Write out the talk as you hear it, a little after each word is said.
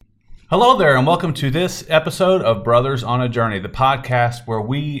Hello there, and welcome to this episode of Brothers on a Journey, the podcast where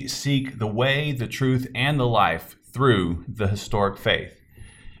we seek the way, the truth, and the life through the historic faith.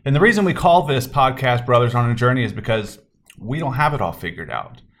 And the reason we call this podcast Brothers on a Journey is because we don't have it all figured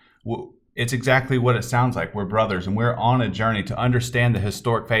out. It's exactly what it sounds like. We're brothers, and we're on a journey to understand the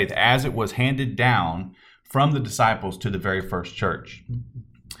historic faith as it was handed down from the disciples to the very first church.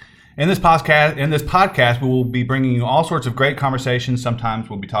 In this podcast, we will be bringing you all sorts of great conversations. Sometimes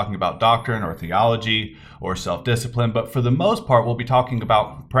we'll be talking about doctrine or theology or self-discipline, but for the most part, we'll be talking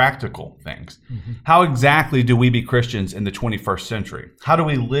about practical things. Mm-hmm. How exactly do we be Christians in the 21st century? How do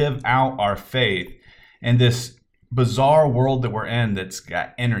we live out our faith in this bizarre world that we're in that's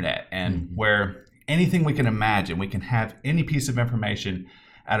got internet and where anything we can imagine, we can have any piece of information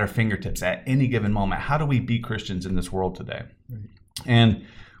at our fingertips at any given moment? How do we be Christians in this world today? Right. And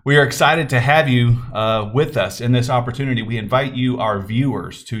we are excited to have you with us in this opportunity. We invite you, our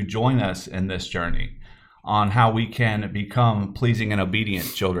viewers, to join us in this journey on how we can become pleasing and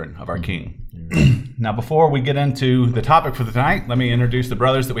obedient children of our King. Now, before we get into the topic for tonight, let me introduce the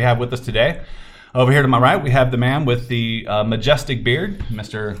brothers that we have with us today. Over here to my right, we have the man with the majestic beard,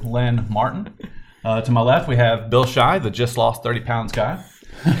 Mr. Len Martin. To my left, we have Bill Shy, the just lost 30 pounds guy.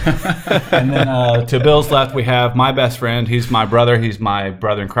 And then to Bill's left, we have my best friend. He's my brother. He's my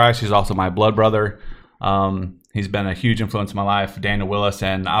brother in Christ. He's also my blood brother. He's been a huge influence in my life, Daniel Willis,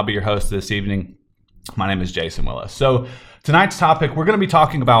 and I'll be your host this evening. My name is Jason Willis. So tonight's topic, we're going to be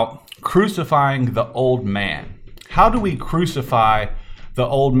talking about crucifying the old man. How do we crucify the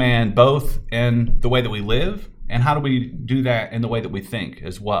old man, both in the way that we live, and how do we do that in the way that we think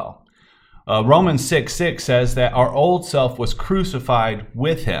as well? Romans 6:6 says that our old self was crucified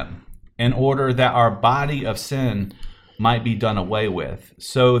with him in order that our body of sin might be done away with,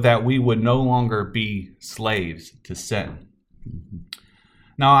 so that we would no longer be slaves to sin.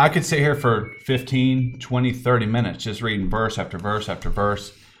 Now, I could sit here for 15, 20, 30 minutes just reading verse after verse after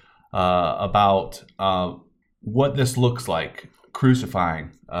verse about what this looks like,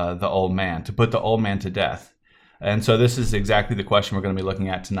 crucifying the old man, to put the old man to death. And so this is exactly the question we're going to be looking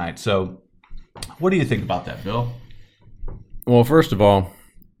at tonight. So what do you think about that, Bill? Well, first of all,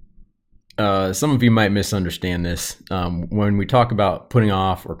 some of you might misunderstand this. When we talk about putting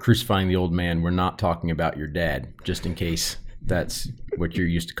off or crucifying the old man, we're not talking about your dad, just in case that's what you're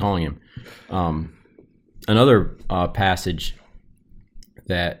used to calling him. Another passage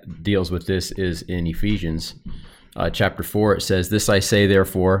that deals with this is in Ephesians chapter 4. It says, "This I say,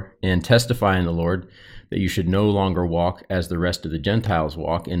 therefore, and testify in the Lord, that you should no longer walk as the rest of the Gentiles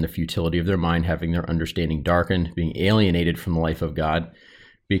walk, in the futility of their mind, having their understanding darkened, being alienated from the life of God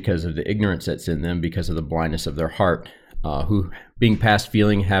because of the ignorance that's in them, because of the blindness of their heart, who, being past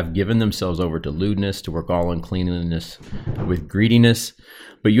feeling, have given themselves over to lewdness, to work all uncleanness with greediness.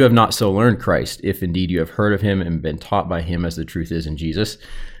 But you have not so learned Christ, if indeed you have heard of him and been taught by him, as the truth is in Jesus,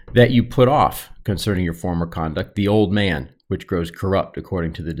 that you put off, concerning your former conduct, the old man, which grows corrupt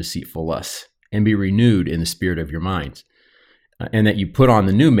according to the deceitful lusts, and be renewed in the spirit of your minds, and that you put on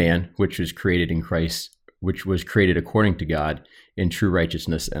the new man, which was created in Christ, which was created according to God in true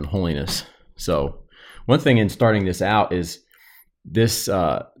righteousness and holiness." So one thing in starting this out is this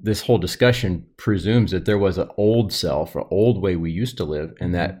whole discussion presumes that there was an old self, or old way we used to live,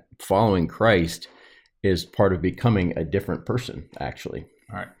 and that following Christ is part of becoming a different person, actually.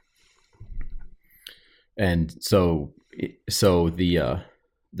 All right. And so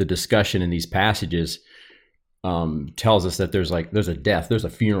the discussion in these passages tells us that there's a death, there's a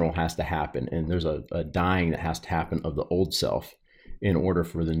funeral has to happen, and there's a dying that has to happen of the old self in order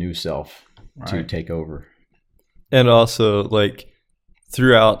for the new self to take over. And also, like,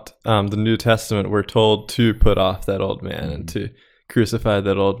 throughout the New Testament, we're told to put off that old man and to crucify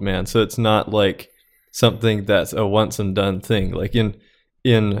that old man. So it's not like something that's a once and done thing. Like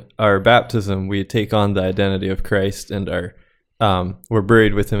in our baptism, we take on the identity of Christ and we're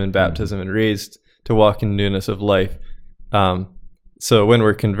buried with him in baptism and raised to walk in newness of life. So when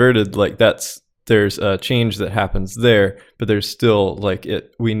we're converted, like, there's a change that happens there, but there's still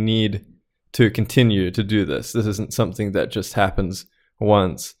we need to continue to do this. This isn't something that just happens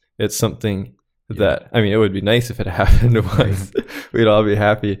once. It's something that, I mean, it would be nice if it happened once. We'd all be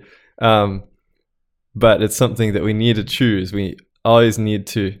happy. But it's something that we need to choose. We always need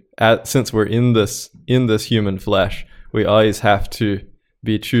to, since we're in this human flesh, we always have to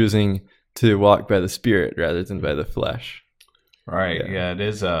be choosing to walk by the Spirit rather than by the flesh. Right. Yeah, it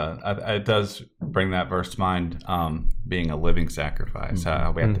is. It does bring that verse to mind, being a living sacrifice. We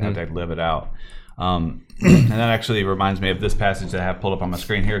have to live it out. And that actually reminds me of this passage that I have pulled up on my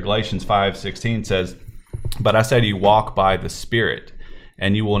screen here. Galatians 5:16 says, "But I say to you, walk by the Spirit,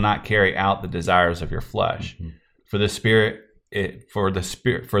 and you will not carry out the desires of your flesh. For the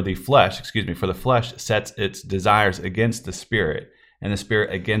flesh sets its desires against the spirit, and the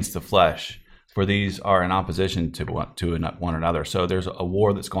spirit against the flesh. For these are in opposition to one another. So there's a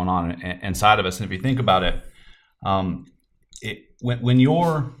war that's going on inside of us. And if you think about it,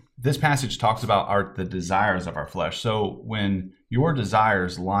 this passage talks about the desires of our flesh. So when your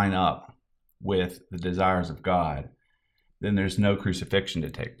desires line up with the desires of God, then there's no crucifixion to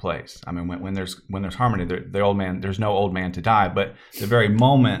take place. I mean, when there's harmony, there's no old man to die. But the very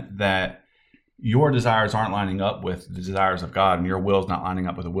moment that your desires aren't lining up with the desires of God, and your will is not lining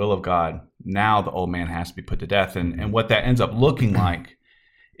up with the will of God, now the old man has to be put to death. And what that ends up looking like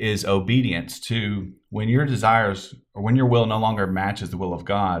is obedience to when your desires or when your will no longer matches the will of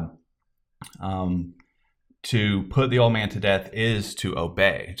God. To put the old man to death is to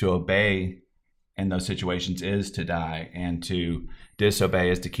obey. To obey in those situations is to die, and to disobey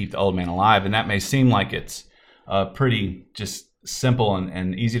is to keep the old man alive. And that may seem like it's pretty just simple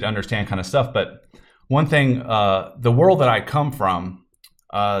and easy to understand kind of stuff. But one thing, the world that I come from,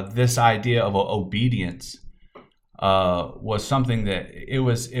 this idea of obedience was something that it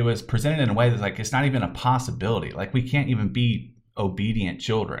was presented in a way that's like it's not even a possibility. Like we can't even be obedient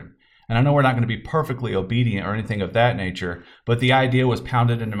children. And I know we're not going to be perfectly obedient or anything of that nature, but the idea was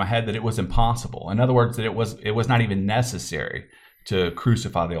pounded into my head that it was impossible. In other words, that it was not even necessary to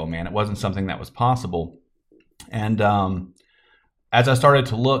crucify the old man. It wasn't something that was possible. And as I started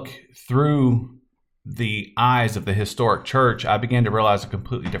to look through the eyes of the historic church, I began to realize a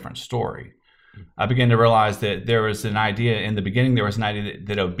completely different story. I began to realize that there was an idea in the beginning, there was an idea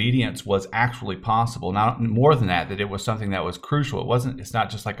that obedience was actually possible. Not more than that it was something that was crucial. It's not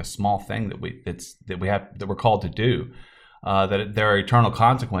just like a small thing that we're called to do, that there are eternal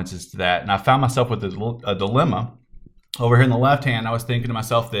consequences to that. And I found myself with a dilemma. Over here in the left hand, I was thinking to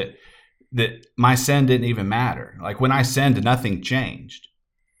myself that my sin didn't even matter. Like when I sinned, nothing changed.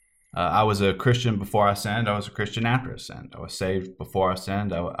 I was a Christian before I sinned. I was a Christian after I sinned. I was saved before I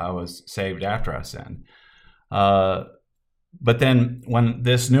sinned. I was saved after I sinned. But then when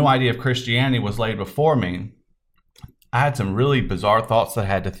this new idea of Christianity was laid before me, I had some really bizarre thoughts that I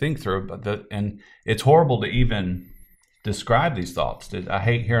had to think through. And it's horrible to even describe these thoughts. I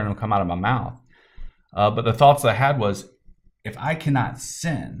hate hearing them come out of my mouth. But the thoughts I had was, if I cannot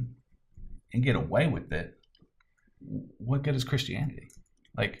sin and get away with it, what good is Christianity?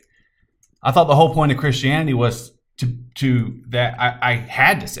 Like, I thought the whole point of Christianity was to that I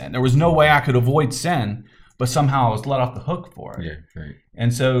had to sin. There was no way I could avoid sin, but somehow I was let off the hook for it. Yeah, right.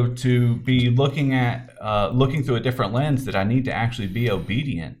 And so to be looking through a different lens, that I need to actually be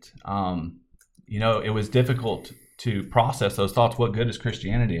obedient. It was difficult to process those thoughts. What good is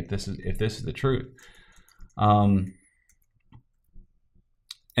Christianity if this is the truth? And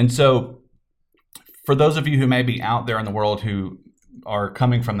so for those of you who may be out there in the world who are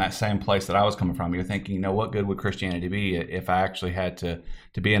coming from that same place that I was coming from, you're thinking, what good would Christianity be if I actually had to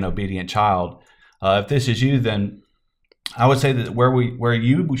be an obedient child? If this is you, then I would say that where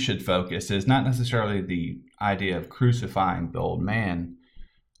you should focus is not necessarily the idea of crucifying the old man.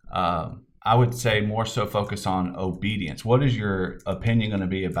 I would say more so focus on obedience. What is your opinion going to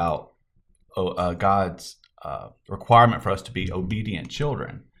be about God's requirement for us to be obedient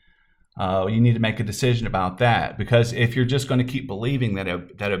children? You need to make a decision about that, because if you're just going to keep believing that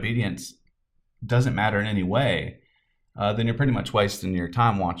obedience doesn't matter in any way, then you're pretty much wasting your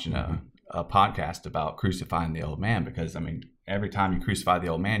time watching a podcast about crucifying the old man. Because every time you crucify the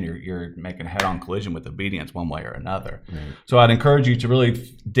old man, you're making a head-on collision with obedience one way or another. Right. So I'd encourage you to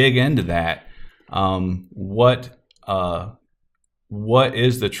really dig into that. What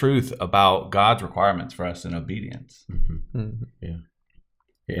is the truth about God's requirements for us in obedience? Mm-hmm. Mm-hmm. Yeah.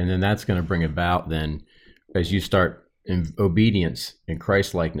 And then that's going to bring about, then, as you start in obedience and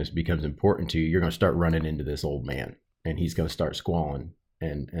Christ-likeness becomes important to you, you're going to start running into this old man, and he's going to start squalling.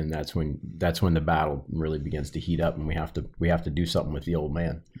 And that's when the battle really begins to heat up, and we have to do something with the old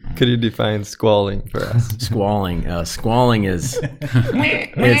man. Could you define squalling for us? Squalling is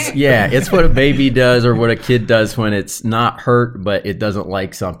it's what a baby does or what a kid does when it's not hurt, but it doesn't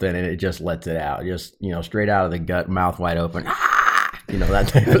like something and it just lets it out, just straight out of the gut, mouth wide open. That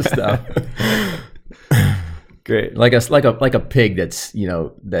type of stuff. Great. Like a pig that's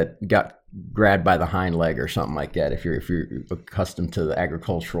that got grabbed by the hind leg or something like that. If you're accustomed to the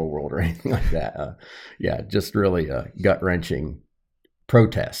agricultural world or anything like that, just really a gut wrenching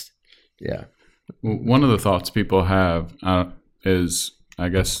protest. Yeah. One of the thoughts people have is, I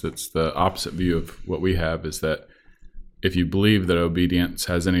guess it's the opposite view of what we have, is that if you believe that obedience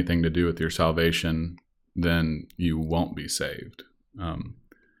has anything to do with your salvation, then you won't be saved.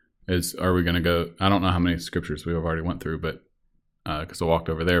 Are we going to go? I don't know how many scriptures we've already went through, but because I walked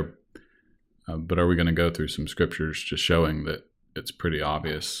over there. But are we going to go through some scriptures just showing that it's pretty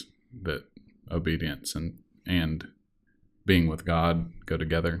obvious that obedience and being with God go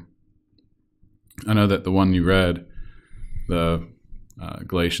together? I know that the one you read, the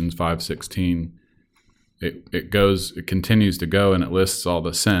Galatians 5:16, it continues to go and it lists all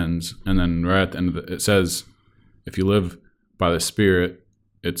the sins, and then right at the end of it says, if you live by the Spirit,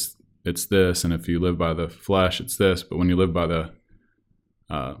 it's this, and if you live by the flesh, it's this. But when you live by the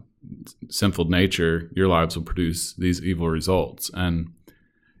sinful nature, your lives will produce these evil results. And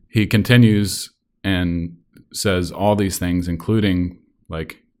he continues and says all these things, including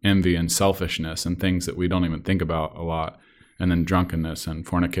like envy and selfishness and things that we don't even think about a lot, and then drunkenness and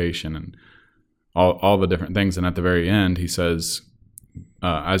fornication and all the different things. And at the very end, he says,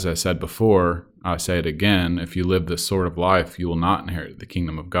 as I said before, I say it again, if you live this sort of life, you will not inherit the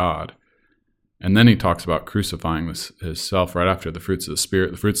kingdom of God. And then he talks about crucifying himself right after the fruits of the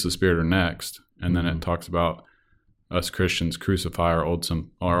Spirit. The fruits of the Spirit are next. And then it talks about us Christians crucify our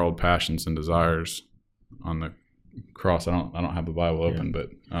old passions and desires on the cross. I don't have the Bible open, but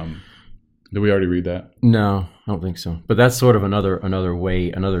did we already read that? No, I don't think so. But that's sort of another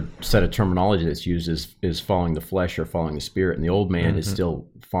way, another set of terminology that's used is following the flesh or following the Spirit. And the old man is still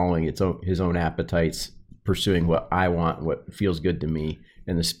following his own appetites, pursuing what I want, what feels good to me.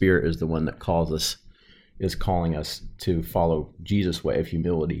 And the Spirit is the one that is calling us to follow Jesus' way of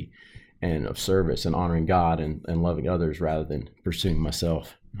humility and of service and honoring God and loving others rather than pursuing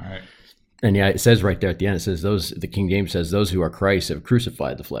myself. All right. And yeah, it says right there at the end, it says the King James says, those who are Christ have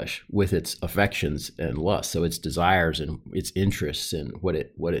crucified the flesh with its affections and lusts. So its desires and its interests and what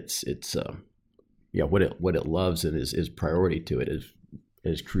it loves and is priority to it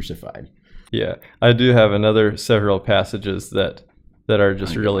is crucified. Yeah, I do have several passages that are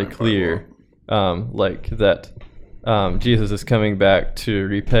just really clear, like that Jesus is coming back to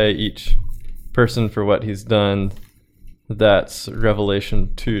repay each person for what he's done. That's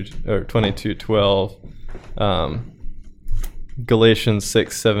Revelation 22:12. Galatians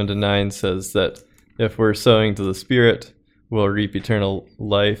 6:7-9 says that if we're sowing to the Spirit, we'll reap eternal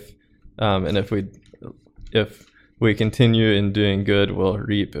life, and if we continue in doing good, we'll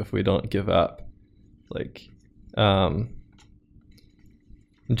reap if we don't give up. Like John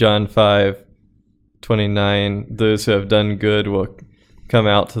 5:29, those who have done good will come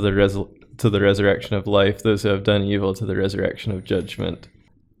out to the resurrection of life, those who have done evil to the resurrection of judgment.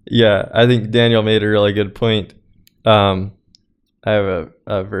 Yeah, I think Daniel made a really good point. I have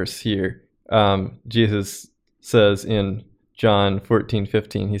a verse here. Jesus says in John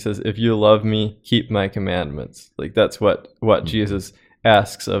 14:15, he says, if you love me, keep my commandments. Like that's what Jesus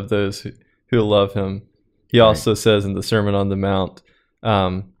asks of those who love him. He also says in the Sermon on the Mount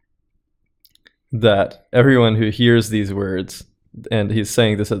that everyone who hears these words, and he's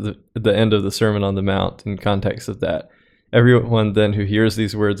saying this at the end of the Sermon on the Mount in context of that, everyone then who hears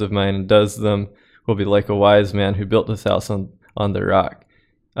these words of mine and does them will be like a wise man who built his house on the rock.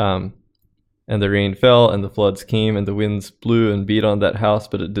 And the rain fell and the floods came and the winds blew and beat on that house,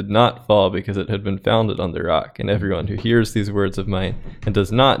 but it did not fall because it had been founded on the rock. And everyone who hears these words of mine and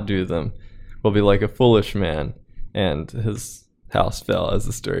does not do them will be like a foolish man, and his house fell, as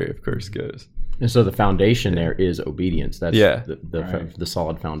the story of course goes. And so the foundation there is obedience. That's Right. the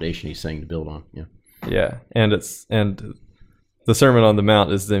solid foundation he's saying to build on. Yeah. Yeah, and the Sermon on the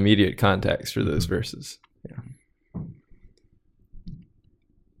Mount is the immediate context for those verses. Yeah.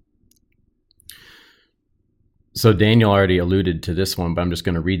 So Daniel already alluded to this one, but I'm just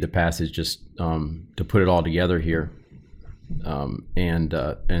going to read the passage just to put it all together here. And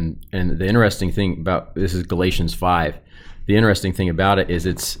the interesting thing about this is Galatians 5. The interesting thing about it is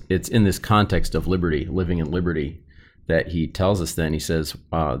it's in this context of liberty, living in liberty, that he tells us. Then he says,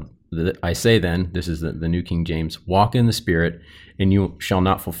 I say then, this is the New King James, walk in the Spirit, and you shall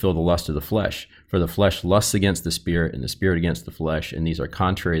not fulfill the lust of the flesh. For the flesh lusts against the Spirit, and the Spirit against the flesh, and these are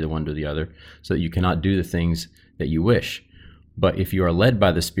contrary the one to the other, so that you cannot do the things that you wish. But if you are led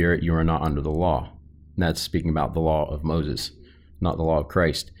by the Spirit, you are not under the law. And that's speaking about the law of Moses, not the law of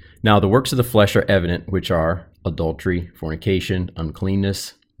Christ. Now the works of the flesh are evident, which are adultery, fornication,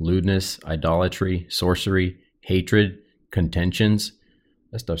 uncleanness, lewdness, idolatry, sorcery, hatred, contentions.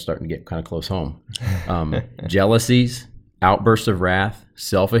 That stuff's starting to get kind of close home. Jealousies, outbursts of wrath,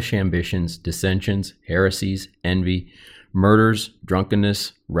 selfish ambitions, dissensions, heresies, envy, murders,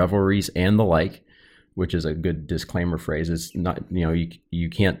 drunkenness, revelries, and the like, which is a good disclaimer phrase. It's not, you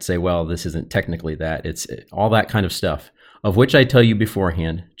can't say, well, this isn't technically that. It's all that kind of stuff, of which I tell you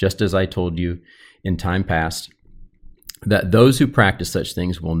beforehand, just as I told you in time past, that those who practice such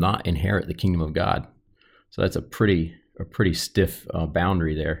things will not inherit the kingdom of God. So that's a pretty stiff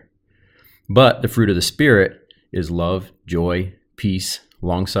boundary there. But the fruit of the Spirit is love, joy, peace,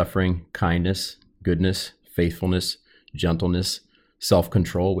 long-suffering, kindness, goodness, faithfulness, gentleness,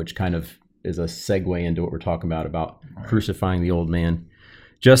 self-control, which kind of is a segue into what we're talking about crucifying the old man.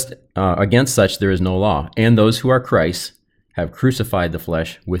 Just against such there is no law. And those who are Christ's have crucified the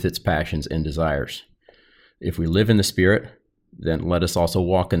flesh with its passions and desires. If we live in the Spirit, then let us also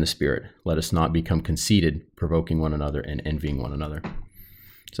walk in the Spirit. Let us not become conceited, provoking one another and envying one another.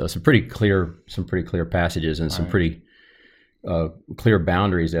 So some pretty clear passages and some pretty clear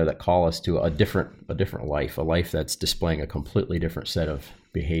boundaries there that call us to a different life, a life that's displaying a completely different set of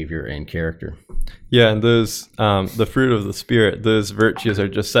behavior and character. Yeah, and those the fruit of the Spirit, those virtues are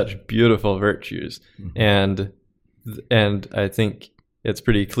just such beautiful virtues, and I think it's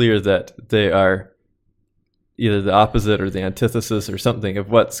pretty clear that they are either the opposite or the antithesis or something of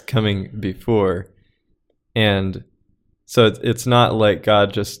what's coming before, and so it's not like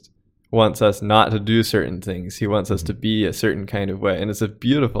God just wants us not to do certain things. He wants us to be a certain kind of way, and it's a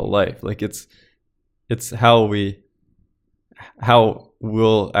beautiful life. Like it's how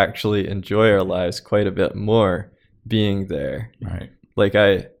we'll actually enjoy our lives quite a bit more being there. Right. Like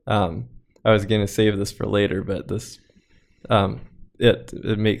I was going to save this for later, but this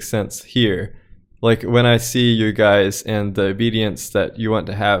it makes sense here. Like when I see you guys and the obedience that you want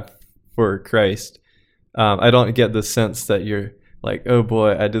to have for Christ, I don't get the sense that you're like, oh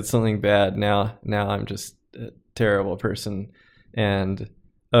boy, I did something bad. Now I'm just a terrible person, and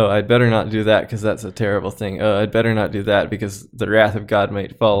oh, I'd better not do that because that's a terrible thing. Oh, I'd better not do that because the wrath of God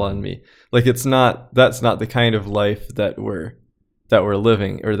might fall on me. Like that's not the kind of life that we're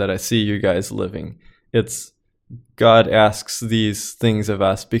living, or that I see you guys living. It's God asks these things of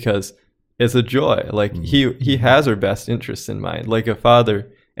us because it's a joy. Like he has our best interests in mind. Like a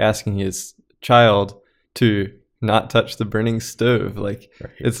father asking his child to not touch the burning stove. Like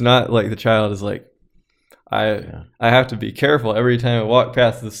it's not like the child is like, I have to be careful every time I walk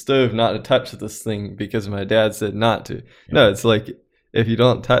past the stove not to touch this thing because my dad said not to. No, it's like if you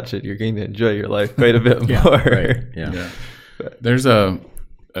don't touch it, you're going to enjoy your life quite a bit more. Right. Yeah. There's a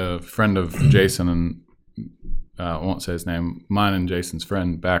friend of Jason, and I won't say his name, mine and Jason's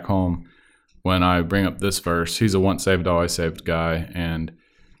friend back home. When I bring up this verse, he's a once saved, always saved guy, and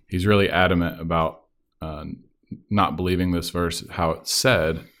he's really adamant about not believing this verse, how it's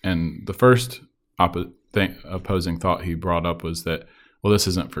said. And the first opposing thought he brought up was that, well, this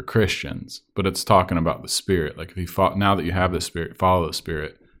isn't for Christians, but it's talking about the Spirit. Like if now that you have the Spirit, follow the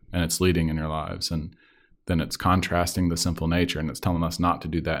Spirit, and it's leading in your lives. And then it's contrasting the sinful nature, and it's telling us not to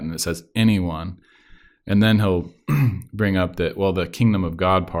do that. And it says anyone. And then he'll bring up that, well, the kingdom of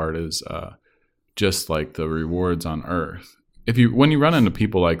God part is just like the rewards on earth. When you run into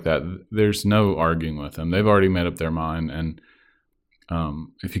people like that, there's no arguing with them. They've already made up their mind. And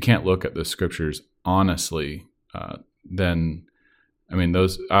if you can't look at the scriptures honestly, then I mean,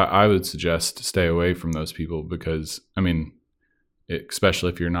 I would suggest to stay away from those people, because I mean,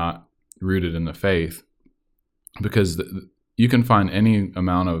 especially if you're not rooted in the faith, because you can find any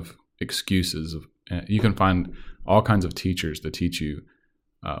amount of excuses. You can find all kinds of teachers to teach you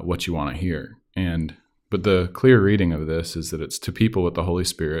what you want to hear. But the clear reading of this is that it's to people with the Holy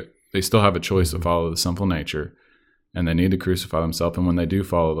Spirit. They still have a choice to follow the sinful nature, and they need to crucify themselves. And when they do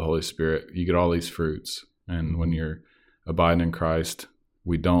follow the Holy Spirit, you get all these fruits. And when you're abiding in Christ,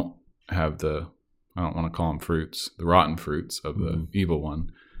 we don't have I don't want to call them fruits, the rotten fruits of the evil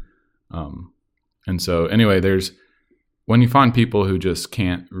one. And so anyway, when you find people who just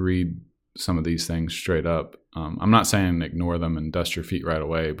can't read some of these things straight up, I'm not saying ignore them and dust your feet right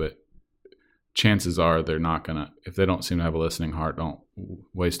away, but chances are they're not gonna, if they don't seem to have a listening heart, don't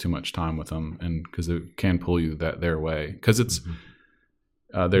waste too much time with them, and because it can pull you their way, because it's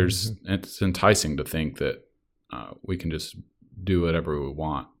it's enticing to think that we can just do whatever we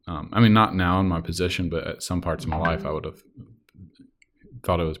want. I mean, not now in my position, but at some parts of my life, I would have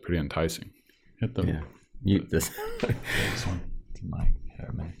thought it was pretty enticing. Hit the mute this. This one. It's Mike.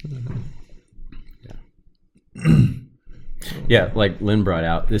 Yeah, like Lynn brought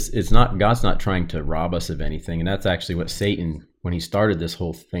out, God's not trying to rob us of anything. And that's actually what Satan, when he started this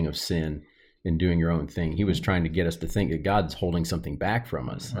whole thing of sin and doing your own thing, he was trying to get us to think that God's holding something back from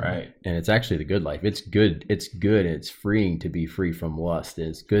us. Right. And it's actually the good life. It's good. It's freeing to be free from lust.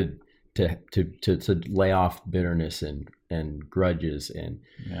 It's good to lay off bitterness and grudges, and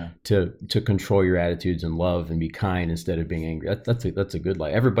to control your attitudes and love and be kind instead of being angry. That's a good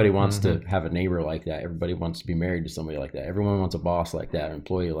life. Everybody wants to have a neighbor like that. Everybody wants to be married to somebody like that. Everyone wants a boss like that, or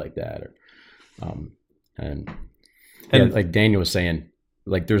employee like that, and And like Daniel was saying,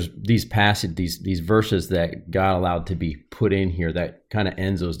 like there's these these verses that God allowed to be put in here that kind of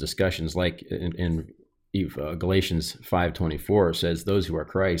ends those discussions. Like in Galatians 5:24 says, "Those who are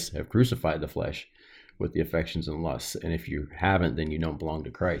Christ have crucified the flesh with the affections and lusts, and if you haven't, then you don't belong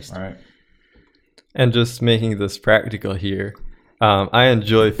to Christ." All right. And just making this practical here, I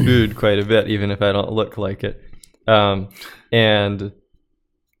enjoy food quite a bit, even if I don't look like it. And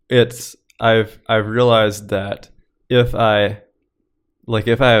I've realized that if I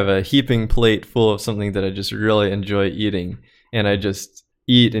have a heaping plate full of something that I just really enjoy eating, and I just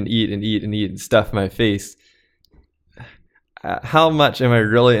eat and eat and eat and eat and stuff my face, how much am I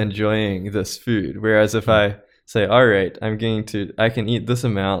really enjoying this food? Whereas if I say, all right, I can eat this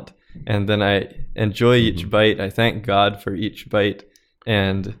amount, and then I enjoy each bite, I thank God for each bite,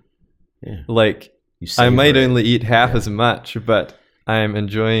 and I might only eat half as much, but I'm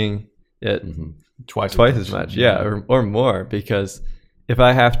enjoying it twice as much, or more, because if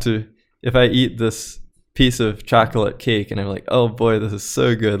I eat this piece of chocolate cake and I'm like, oh boy, this is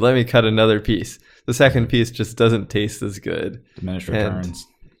so good, let me cut another piece. The second piece just doesn't taste as good. Diminished returns.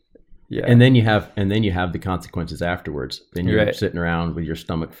 And then you have the consequences afterwards. Then you're sitting around with your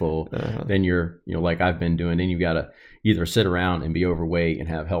stomach full. Then you're, like I've been doing, then you got to either sit around and be overweight and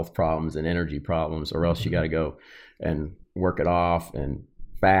have health problems and energy problems, or else you got to go and work it off and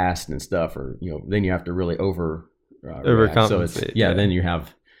fast and stuff, or then you have to really overcompensate. So it's then you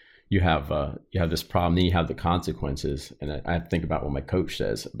have this problem. Then you have the consequences, and I think about what my coach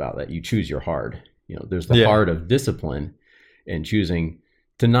says about that. You choose your hard. There's the hard of discipline and choosing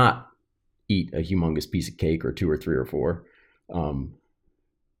to not eat a humongous piece of cake or 2 or 3 or 4,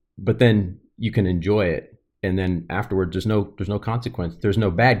 but then you can enjoy it, and then afterwards there's no consequence. There's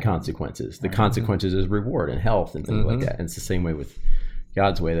no bad consequences. The consequences is reward and health and things like that. And it's the same way with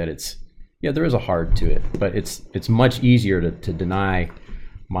God's way, that it's there is a hard to it, but it's much easier to deny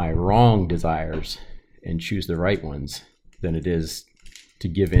my wrong desires and choose the right ones than it is to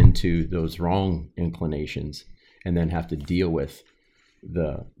give in to those wrong inclinations and then have to deal with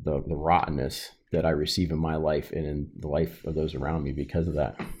the rottenness that I receive in my life and in the life of those around me because of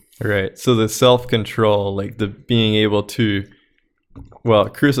that. Right. So the self-control, like the being able to,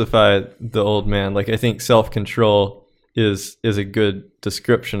 crucify the old man. Like I think self-control is a good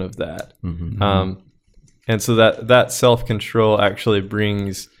description of that. And so that self-control actually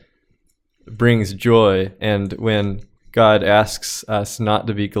brings joy. And when God asks us not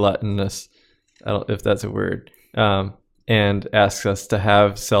to be gluttonous, I don't know if that's a word, and asks us to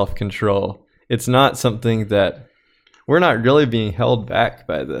have self-control, it's not something that we're not really being held back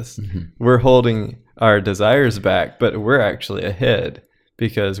by this. We're holding our desires back, but we're actually ahead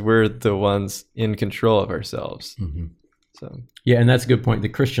because we're the ones in control of ourselves. So and that's a good point. The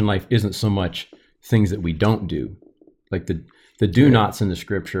Christian life isn't so much things that we don't do. Like the do nots in the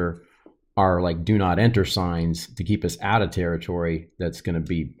scripture are like do not enter signs to keep us out of territory that's going to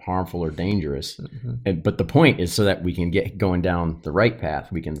be harmful or dangerous. But the point is so that we can get going down the right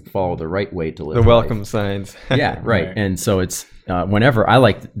path. We can follow the right way to live. The welcome signs. Right. And so it's whenever I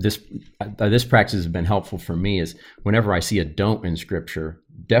like this practice has been helpful for me is whenever I see a don't in scripture,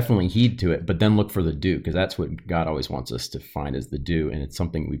 definitely heed to it, but then look for the do, because that's what God always wants us to find is the do, and it's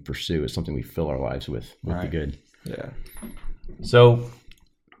something we pursue. It's something we fill our lives with the good. Yeah. So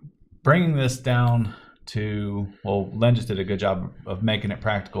bringing this down to, Len just did a good job of making it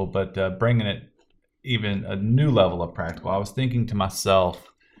practical, but bringing it even a new level of practical. I was thinking to myself,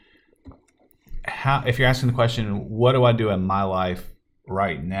 if you're asking the question, what do I do in my life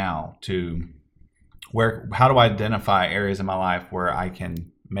right now how do I identify areas in my life where I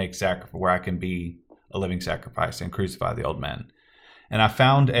can make sacrifice, where I can be a living sacrifice and crucify the old man? And I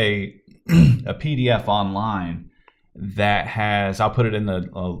found a PDF online that has, I'll put it in the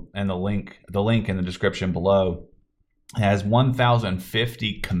link in the description below. It has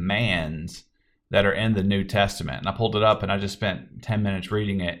 1,050 commands that are in the New Testament. And I pulled it up and I just spent 10 minutes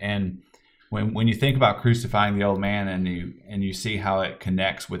reading it. And when you think about crucifying the old man and you see how it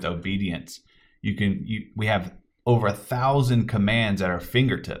connects with obedience, we have over 1,000 commands at our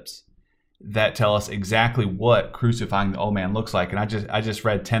fingertips that tell us exactly what crucifying the old man looks like. And I just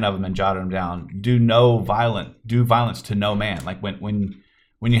read 10 of them and jotted them down. Do violence to no man. Like when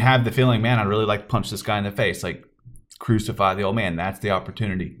you have the feeling, man, I'd really like to punch this guy in the face, like crucify the old man. That's the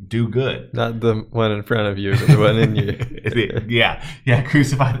opportunity. Do good. Not the one in front of you, but the one in you. Yeah.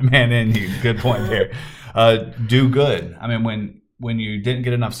 Crucify the man in you. Good point there. Do good. I mean, when you didn't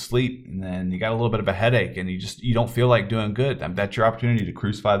get enough sleep and then you got a little bit of a headache and you don't feel like doing good, that's your opportunity to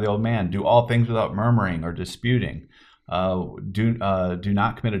crucify the old man. Do all things without murmuring or disputing. Do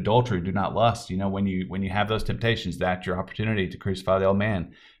not commit adultery. Do not lust. When you have those temptations, that's your opportunity to crucify the old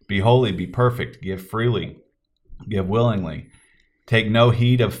man. Be holy. Be perfect. Give freely. Give willingly. Take no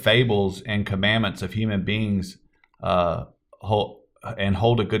heed of fables and commandments of human beings. Hold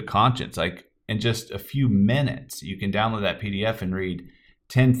a good conscience. Like in just a few minutes, you can download that PDF and read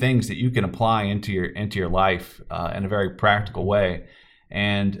 10 things that you can apply into your life in a very practical way.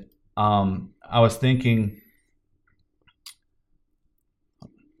 And I was thinking.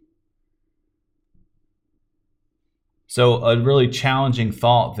 So a really challenging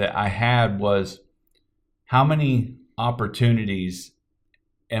thought that I had was, how many opportunities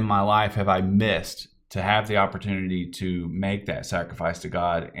in my life have I missed to have the opportunity to make that sacrifice to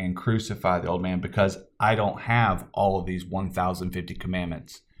God and crucify the old man because I don't have all of these 1,050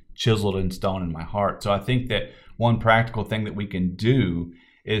 commandments chiseled in stone in my heart. So I think that one practical thing that we can do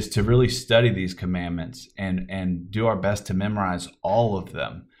is to really study these commandments and do our best to memorize all of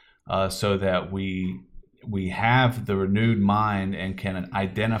them so that we have the renewed mind and can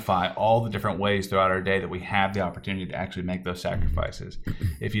identify all the different ways throughout our day that we have the opportunity to actually make those sacrifices.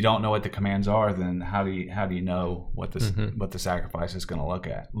 If you don't know what the commands are, then how do you know what the sacrifice is going to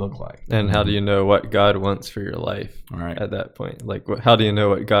look like? And how do you know what God wants for your life at that point? Like, how do you know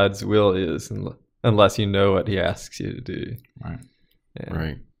what God's will is unless you know what He asks you to do? Right. Yeah.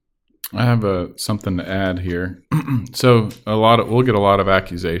 Right. I have something to add here. So we'll get a lot of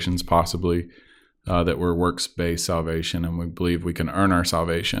accusations possibly that we're works-based salvation and we believe we can earn our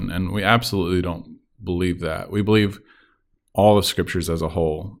salvation. And we absolutely don't believe that. We believe all the scriptures as a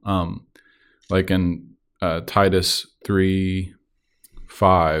whole. Like in Titus 3:5,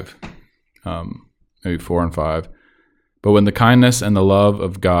 maybe 4 and 5. But when the kindness and the love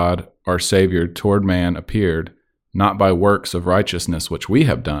of God, our Savior, toward man appeared, not by works of righteousness which we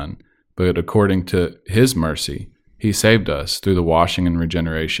have done, but according to His mercy, He saved us through the washing and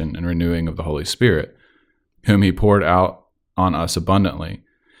regeneration and renewing of the Holy Spirit, whom He poured out on us abundantly.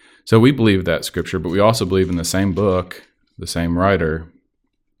 So we believe that scripture, but we also believe in the same book, the same writer,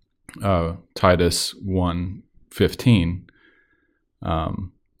 Titus 1:15.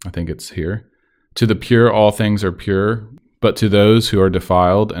 I think it's here. To the pure, all things are pure, but to those who are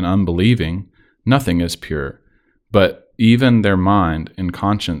defiled and unbelieving, nothing is pure. But even their mind and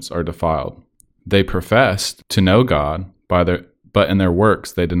conscience are defiled. They profess to know God, but in their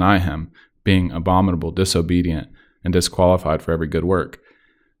works they deny Him, being abominable, disobedient, and disqualified for every good work.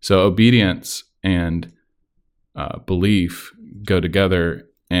 So obedience and belief go together,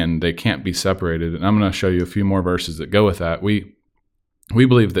 and they can't be separated. And I'm going to show you a few more verses that go with that. We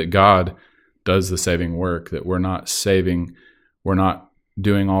believe that God does the saving work, that we're not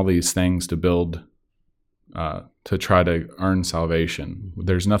doing all these things to build to try to earn salvation.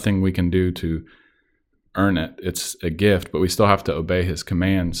 There's nothing we can do to earn it. It's a gift, but we still have to obey His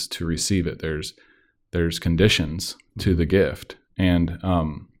commands to receive it. There's conditions to the gift. And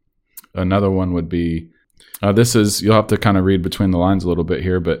another one would be, you'll have to kind of read between the lines a little bit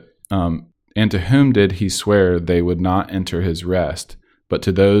here, but and to whom did He swear they would not enter His rest, but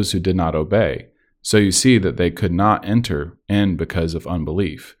to those who did not obey? So you see that they could not enter in because of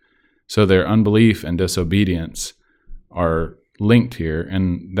unbelief. So their unbelief and disobedience are linked here,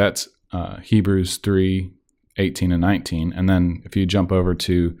 and that's Hebrews 3:18 and 19. And then if you jump over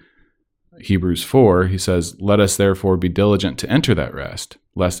to Hebrews 4, he says, "Let us therefore be diligent to enter that rest,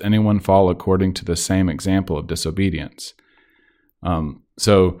 lest anyone fall according to the same example of disobedience."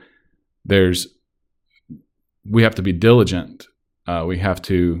 So we have to be diligent. We have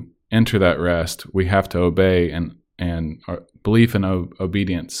to enter that rest. We have to obey, and our belief and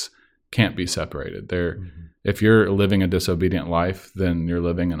obedience can't be separated. If you're living a disobedient life, then you're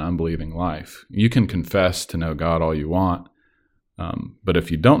living an unbelieving life. You can confess to know God all you want, but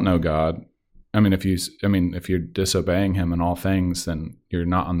if you don't know God, if you're disobeying Him in all things, then you're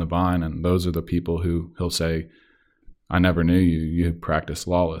not on the vine, and those are the people who He'll say, "I never knew you. You practice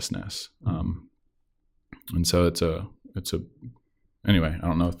lawlessness." And so it's a. Anyway, I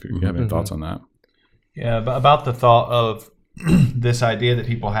don't know if you have any thoughts on that. Yeah, but about the thought of this idea that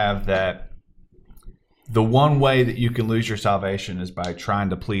people have that the one way that you can lose your salvation is by trying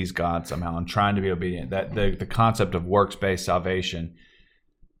to please God somehow and trying to be obedient. That the concept of works-based salvation,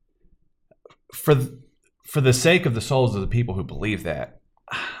 for the sake of the souls of the people who believe that,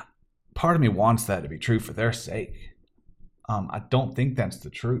 part of me wants that to be true for their sake. I don't think that's the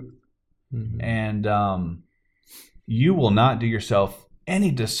truth. Mm-hmm. And you will not do yourself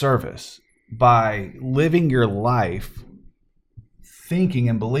any disservice by living your life thinking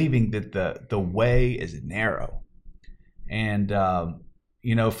and believing that the way is narrow. And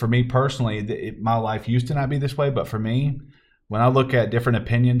for me personally, my life used to not be this way, but for me, when I look at different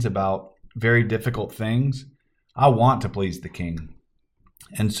opinions about very difficult things, I want to please the King.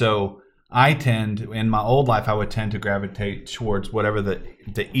 And so I tend, in my old life, I would tend to gravitate towards whatever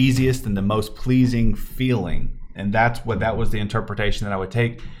the easiest and the most pleasing feeling. And that was the interpretation that I would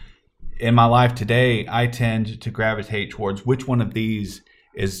take. In my life today, I tend to gravitate towards which one of these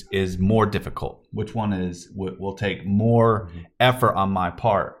is more difficult, which one will take more effort on my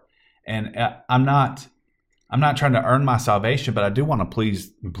part. And I'm not trying to earn my salvation, but I do want to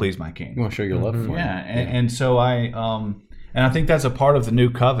please my King. You want to show your love for him. And so I think that's a part of the new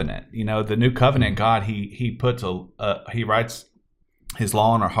covenant. The new covenant, God, he puts he writes his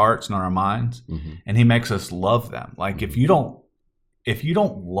law in our hearts and on our minds, and he makes us love them. Like if you don't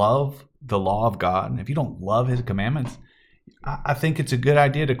love the law of God, if you don't love his commandments, I think it's a good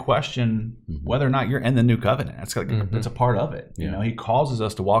idea to question whether or not you're in the new covenant. That's that's a part of it. Yeah. He causes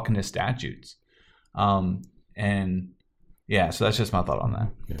us to walk in his statutes. So that's just my thought on that.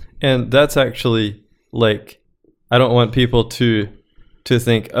 Yeah. And that's actually like, I don't want people to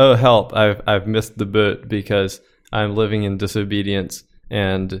think, oh, help, I've missed the boat because I'm living in disobedience.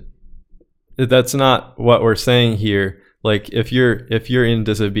 And that's not what we're saying here. Like if you're in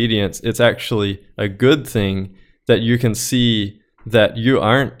disobedience, it's actually a good thing that you can see that you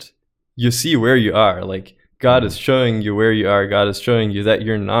see where you are. Like God is showing you where you are. God is showing you that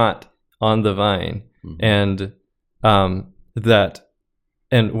you're not on the vine. And and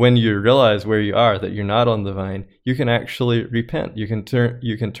when you realize where you are, that you're not on the vine, you can actually repent. You can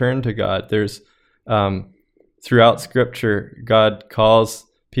turn to God. There's throughout Scripture, God calls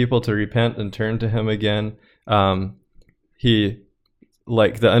people to repent and turn to him again. He,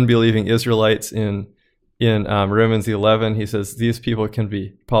 like the unbelieving Israelites in Romans 11, he says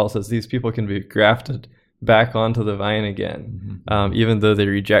Paul says these people can be grafted back onto the vine again, even though they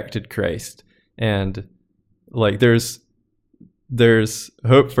rejected Christ. And like there's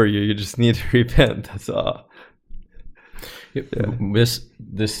hope for you. You just need to repent. That's all. Yeah. This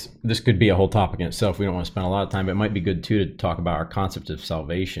could be a whole topic in itself. We don't want to spend a lot of time, but it might be good too to talk about our concept of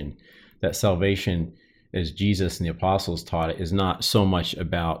salvation. That salvation, as Jesus and the apostles taught it, is not so much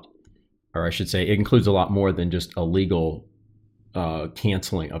about, or I should say, it includes a lot more than just a legal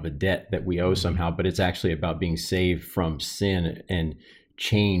canceling of a debt that we owe somehow, but it's actually about being saved from sin and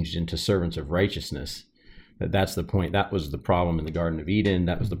changed into servants of righteousness. That's the point. That was the problem in the Garden of Eden.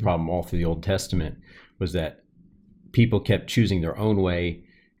 That was the problem all through the Old Testament, was that people kept choosing their own way,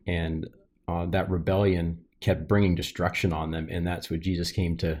 and that rebellion kept bringing destruction on them. And that's what Jesus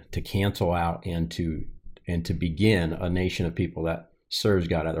came to cancel out and to begin a nation of people that serves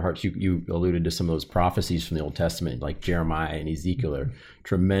God out of their hearts. You alluded to some of those prophecies from the Old Testament, like Jeremiah and Ezekiel, are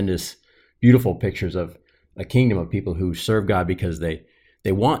tremendous, beautiful pictures of a kingdom of people who serve God because they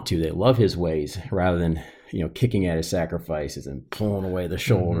want to. They love his ways rather than kicking at his sacrifices and pulling away the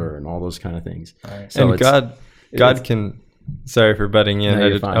shoulder and all those kind of things. Right. So and God can. Sorry for butting in.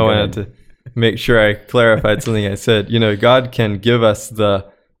 No, I wanted to make sure I clarified something I said. God can give us the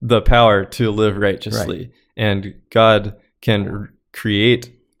power to live righteously, right. And God can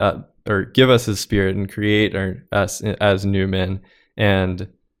create or give us his spirit and create us as new men. And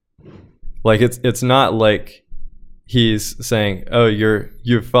like it's not like he's saying, oh,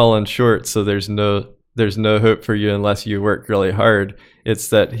 you've fallen short, so there's no hope for you unless you work really hard. It's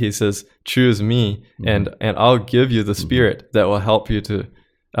that he says, choose me, and I'll give you the spirit that will help you to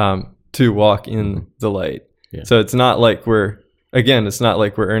walk in the light. Yeah. So it's not like we're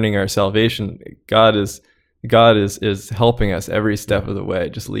earning our salvation. God is helping us every step of the way,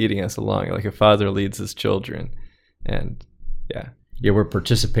 just leading us along like a father leads his children. And we're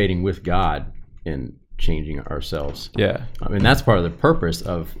participating with God in changing ourselves. Yeah. I mean, that's part of the purpose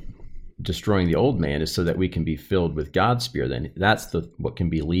of destroying the old man, is so that we can be filled with God's spirit. Then that's what can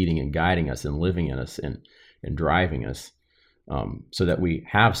be leading and guiding us and living in us and driving us, so that we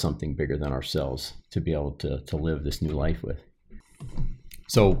have something bigger than ourselves to be able to live this new life with.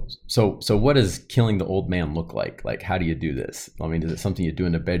 So what does killing the old man look like? Like, how do you do this? I mean, is it something you do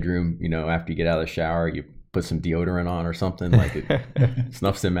in the bedroom, after you get out of the shower, you put some deodorant on or something, like it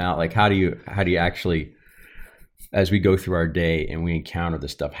snuffs him out? Like, how do you actually, as we go through our day and we encounter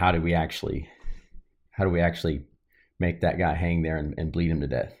this stuff, how do we actually make that guy hang there and bleed him to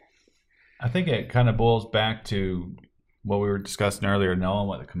death? I think it kind of boils back to what we were discussing earlier, knowing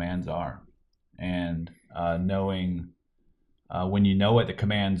what the commands are, and knowing when you know what the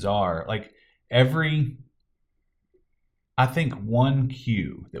commands are, like I think one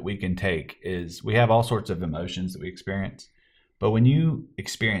cue that we can take is we have all sorts of emotions that we experience, but when you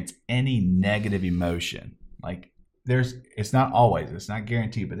experience any negative emotion, like it's not always, it's not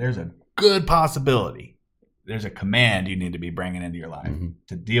guaranteed, but there's a good possibility. There's a command you need to be bringing into your life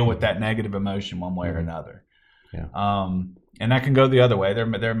to deal with that negative emotion one way or another. Yeah. And that can go the other way.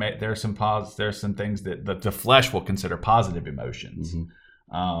 There's some things that the flesh will consider positive emotions.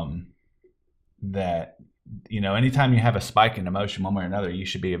 That, anytime you have a spike in emotion one way or another, you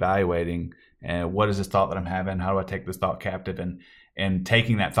should be evaluating, what is this thought that I'm having? How do I take this thought captive? And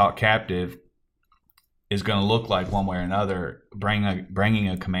taking that thought captive is going to look like one way or another, bringing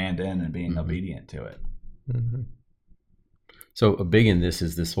a command in and being obedient to it. So a big in this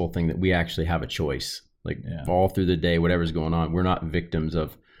is this whole thing that we actually have a choice. All through the day, whatever's going on, we're not victims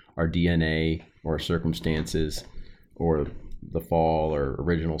of our DNA or circumstances or the fall or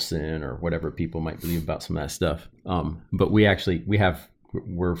original sin or whatever people might believe about some of that stuff. But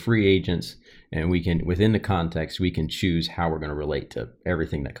we're free agents, and we can, within the context, we can choose how we're going to relate to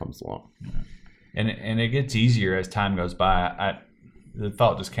everything that comes along. And it gets easier as time goes by. The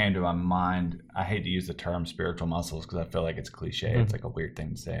thought just came to my mind. I hate to use the term spiritual muscles because I feel like it's cliche. It's like a weird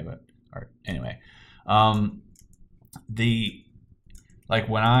thing to say, but anyway.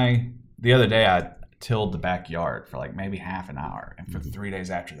 The other day I tilled the backyard for like maybe half an hour, and for 3 days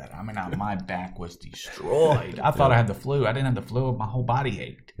after that, my back was destroyed. I thought I had the flu. I didn't have the flu. My whole body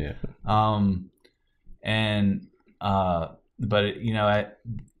ached. Yeah.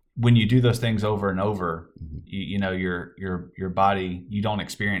 When you do those things over and over, your body, you don't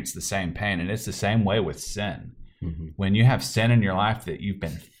experience the same pain, and it's the same way with sin. When you have sin in your life that you've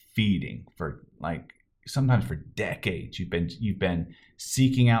been feeding for sometimes for decades, you've been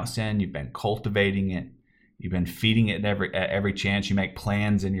seeking out sin, you've been cultivating it, you've been feeding it at every chance. You make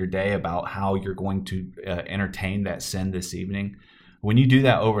plans in your day about how you're going to entertain that sin this evening. When you do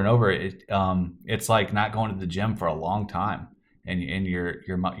that over and over, it's like not going to the gym for a long time, and you're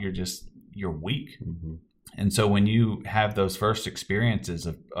weak. And so when you have those first experiences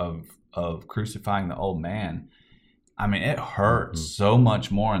of crucifying the old man, it hurts so much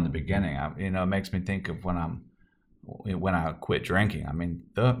more in the beginning. It makes me think of when I quit drinking.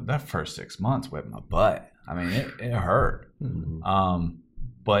 That first 6 months whipped my butt. It hurt.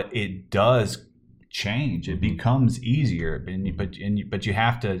 But it does change. It becomes easier. But you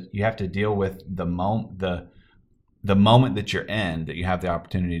have to deal with the moment that you're in, that you have the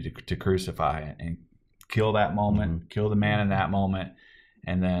opportunity to crucify it and kill that moment, kill the man in that moment,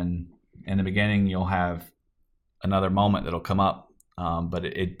 and then in the beginning you'll have another moment that'll come up, but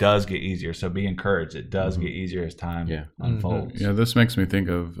it does get easier. So be encouraged. It does get easier as time unfolds. Yeah, this makes me think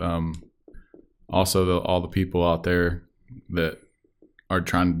of also all the people out there that are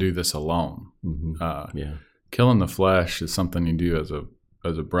trying to do this alone. Killing the flesh is something you do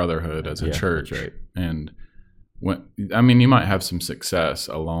as a brotherhood, as a church. That's right. And you might have some success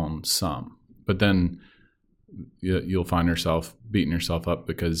alone, but then you'll find yourself beating yourself up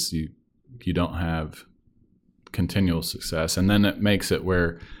because you don't have continual success. And then it makes it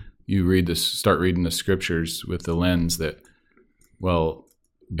where you start reading the scriptures with the lens that, well,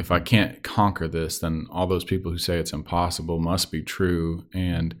 if I can't conquer this, then all those people who say it's impossible must be true.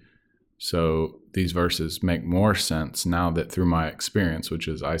 And so these verses make more sense now that through my experience, which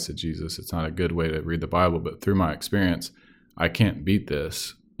is eisegesis, it's not a good way to read the Bible, but through my experience, I can't beat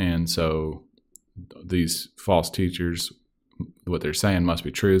this. And so these false teachers, what they're saying must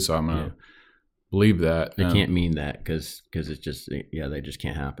be true. So I'm going to believe that. They can't mean that because it's just, they just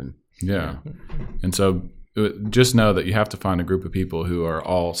can't happen. Yeah. And so just know that you have to find a group of people who are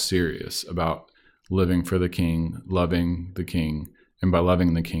all serious about living for the King, loving the King. And by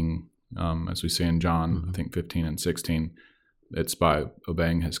loving the King, as we see in John, I think 15 and 16, it's by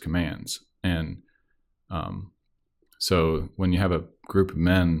obeying his commands. And so when you have a group of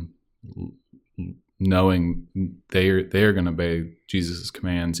men knowing they are going to obey Jesus'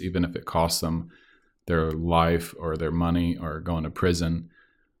 commands, even if it costs them their life or their money or going to prison,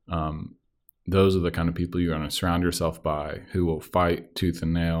 those are the kind of people you're going to surround yourself by, who will fight tooth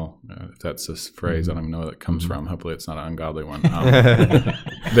and nail. If that's this phrase, I don't even know where that comes from. Hopefully it's not an ungodly one.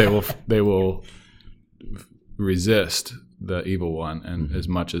 They will resist the evil one and as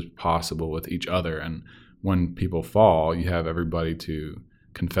much as possible with each other. And when people fall, you have everybody to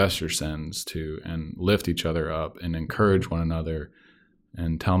confess your sins to and lift each other up and encourage one another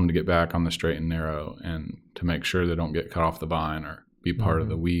and tell them to get back on the straight and narrow and to make sure they don't get cut off the vine or be part of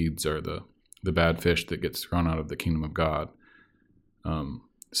the weeds or the bad fish that gets thrown out of the kingdom of God.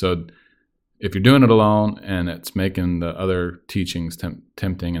 So if you're doing it alone and it's making the other teachings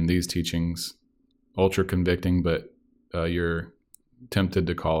tempting and these teachings ultra convicting, but you're tempted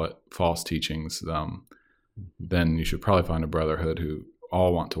to call it false teachings, then you should probably find a brotherhood who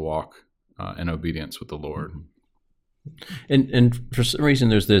all want to walk in obedience with the Lord. And for some reason,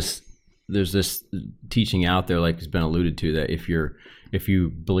 there's this teaching out there, like has been alluded to, that if you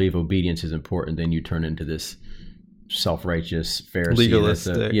believe obedience is important, then you turn into this self-righteous Pharisee,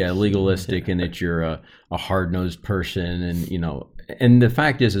 legalistic, and that you're a hard-nosed person, and the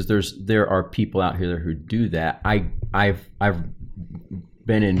fact is there are people out here who do that. I've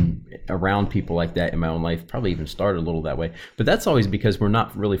been around people like that in my own life, probably even started a little that way, but that's always because we're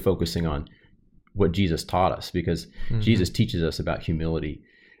not really focusing on what Jesus taught us, because Jesus teaches us about humility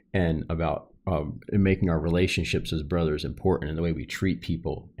and about making our relationships as brothers important, and the way we treat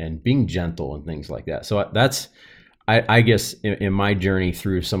people and being gentle and things like that. So that's, I guess, in my journey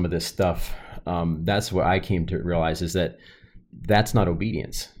through some of this stuff, that's what I came to realize, is that that's not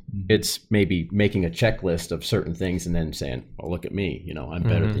obedience. It's maybe making a checklist of certain things and then saying, "Well, look at me, I'm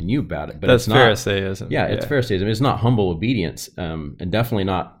better than you about it." But that's it's not Pharisaism. Yeah, it's Pharisaism. It's not humble obedience, and definitely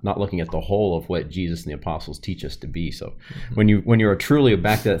not looking at the whole of what Jesus and the apostles teach us to be. So, when you're a truly,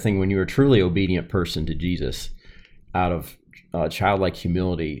 back to that thing, when you're a truly obedient person to Jesus, out of childlike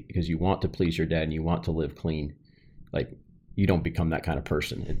humility, because you want to please your dad and you want to live clean, like, you don't become that kind of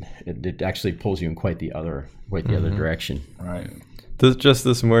person. It actually pulls you in quite the other direction. Right. Just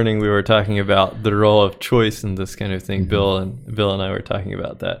this morning, we were talking about the role of choice in this kind of thing. Bill and I were talking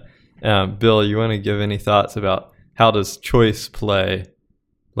about that. Bill, you want to give any thoughts about how does choice play?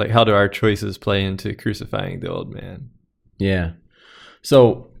 Like, how do our choices play into crucifying the old man? Yeah.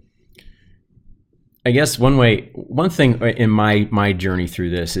 So I guess one thing in my journey through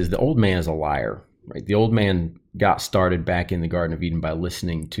this is the old man is a liar, right? The old man got started back in the Garden of Eden by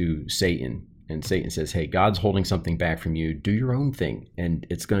listening to Satan. And Satan says, "Hey, God's holding something back from you. Do your own thing, and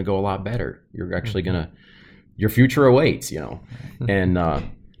it's going to go a lot better. You're actually your future awaits,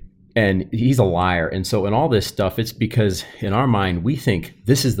 And he's a liar. And so in all this stuff, it's because in our mind, we think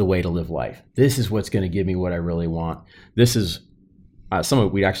this is the way to live life. This is what's going to give me what I really want. This is some of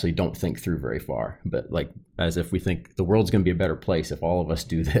it we actually don't think through very far, but like as if we think the world's going to be a better place if all of us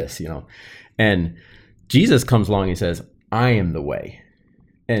do this, And Jesus comes along and says, "I am the way."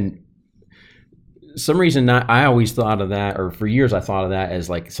 And some reason I always thought of that, or for years I thought of that as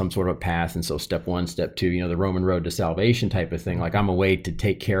like some sort of path. And so step 1, step 2, the Roman road to salvation type of thing. Like, I'm a way to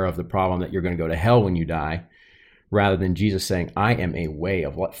take care of the problem that you're going to go to hell when you die, rather than Jesus saying, "I am a way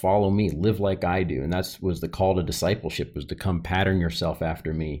of what, follow me, live like I do." And that was the call to discipleship, was to come pattern yourself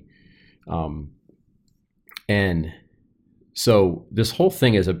after me. And so this whole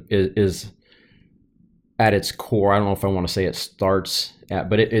thing is at its core, I don't know if I want to say it starts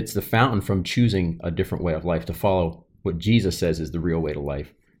at, but it's the fountain from choosing a different way of life, to follow what Jesus says is the real way to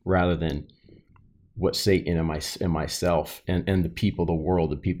life, rather than what Satan and myself and the people, the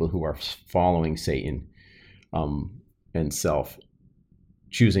world, the people who are following Satan and self,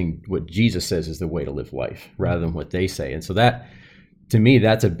 choosing what Jesus says is the way to live life, rather than what they say. And so that, to me,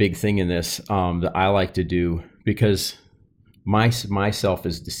 that's a big thing in this that I like to do, because myself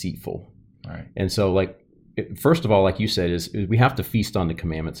is deceitful. Right. And so, like, first of all, like you said, is we have to feast on the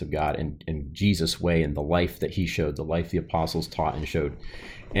commandments of God and Jesus' way and the life that he showed, the life the apostles taught and showed.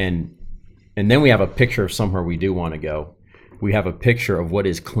 And then we have a picture of somewhere we do want to go. We have a picture of what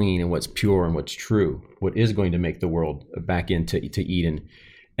is clean and what's pure and what's true, what is going to make the world back into Eden.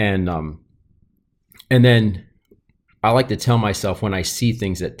 And then I like to tell myself, when I see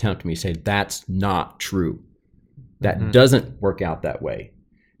things that tempt me, say, that's not true. That doesn't work out that way.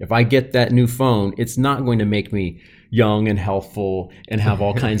 If I get that new phone, it's not going to make me young and healthful and have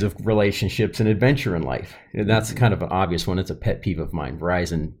all kinds of relationships and adventure in life. And that's kind of an obvious one. It's a pet peeve of mine.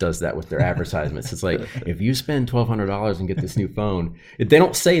 Verizon does that with their advertisements. It's like, if you spend $1,200 and get this new phone, they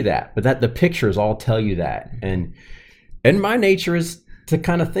don't say that, but the pictures all tell you that. And my nature is to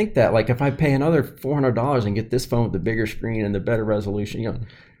kind of think that, like, if I pay another $400 and get this phone with the bigger screen and the better resolution,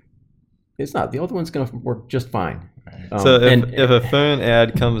 it's not. The other one's going to work just fine. So if a phone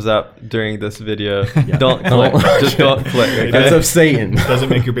ad comes up during this video, don't click. Just don't click. Okay? That's of Satan. Doesn't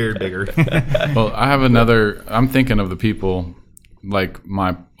make your beard bigger. Well, I have another. I'm thinking of the people like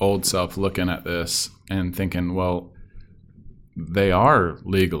my old self looking at this and thinking, well, they are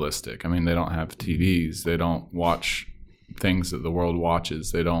legalistic. I mean, they don't have TVs. They don't watch things that the world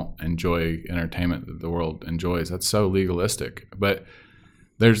watches. They don't enjoy entertainment that the world enjoys. That's so legalistic. But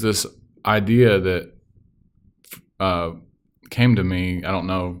there's this idea that came to me, I don't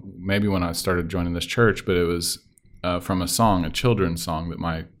know, maybe when I started joining this church, but it was from a song, a children's song that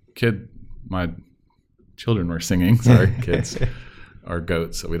my children were singing. Sorry, kids are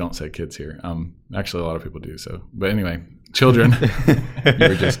goats, so we don't say kids here. Actually, a lot of people do so. But anyway, children. You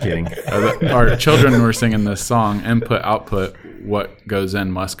were just kidding. Our children were singing this song, Input, Output, what goes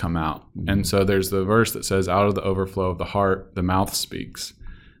in must come out. And so there's the verse that says, out of the overflow of the heart, the mouth speaks.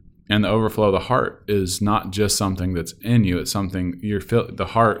 And the overflow of the heart is not just something that's in you. It's something the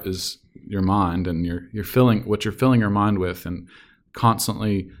heart is your mind, and you're filling what you're filling your mind with and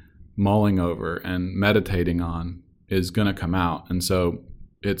constantly mulling over and meditating on is going to come out. And so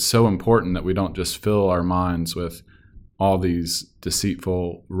it's so important that we don't just fill our minds with all these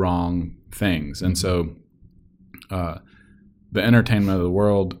deceitful, wrong things. And so the entertainment of the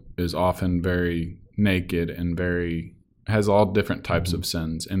world is often very naked and has all different types of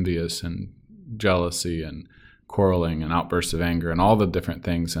sins, envious and jealousy and quarreling and outbursts of anger and all the different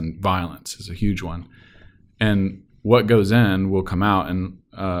things, and violence is a huge one. And what goes in will come out. And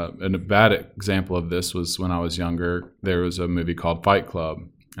a bad example of this was when I was younger, there was a movie called Fight Club,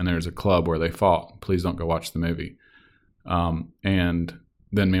 and there's a club where they fought. Please don't go watch the movie. And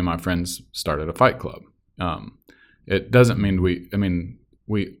then me and my friends started a fight club. It doesn't mean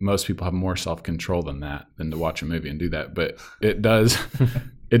most people have more self-control than to watch a movie and do that, but it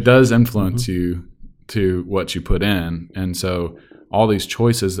does influence you to what you put in. And so all these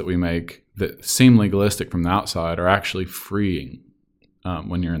choices that we make that seem legalistic from the outside are actually freeing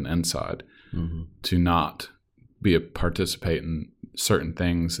when you're in the inside, to not participate in certain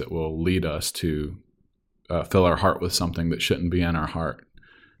things that will lead us to fill our heart with something that shouldn't be in our heart.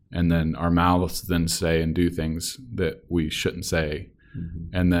 And then our mouths then say and do things that we shouldn't say.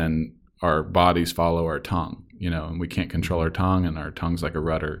 And then our bodies follow our tongue, and we can't control our tongue, and our tongue's like a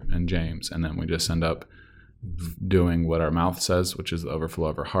rudder in James. And then we just end up doing what our mouth says, which is the overflow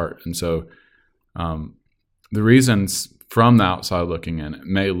of our heart. And so the reasons from the outside looking in, it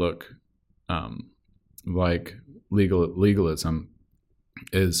may look like legalism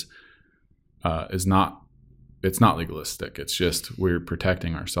is not. It's not legalistic. It's just we're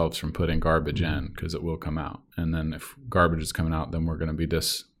protecting ourselves from putting garbage in, because it will come out. And then if garbage is coming out, then we're going to be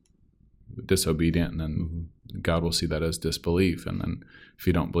disobedient, and then God will see that as disbelief. And then if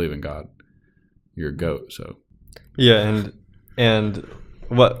you don't believe in God, you're a goat. So yeah, and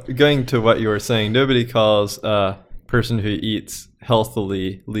going to what you were saying, nobody calls a person who eats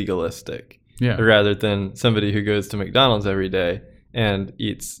healthily legalistic. Yeah. Rather than somebody who goes to McDonald's every day and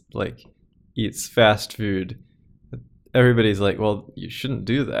eats fast food. Everybody's like, well, you shouldn't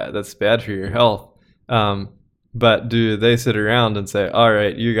do that. That's bad for your health. But do they sit around and say, all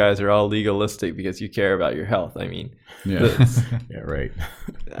right, you guys are all legalistic because you care about your health? I mean, yeah, yeah, right.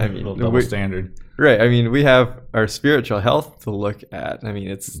 I mean, a little double standard. Right. I mean, we have our spiritual health to look at. I mean,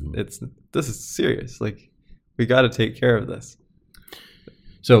 this is serious. Like, we got to take care of this.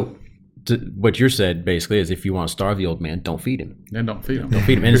 So what you're said basically is, if you want to starve the old man, don't feed him. And don't feed him. Don't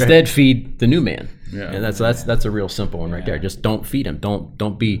feed him. And instead, feed the new man. Yeah. And that's a real simple one right there. Just don't feed him.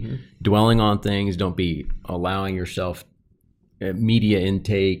 Don't be dwelling on things. Don't be allowing yourself media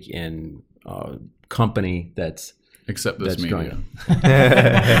intake and company that's except this media.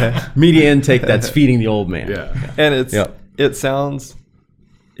 Media intake that's feeding the old man. Yeah. And it sounds.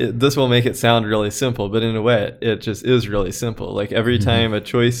 This will make it sound really simple, but in a way, it just is really simple. Like every time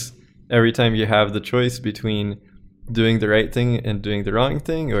you have the choice between doing the right thing and doing the wrong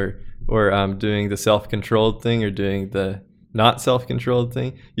thing, or doing the self-controlled thing or doing the not self-controlled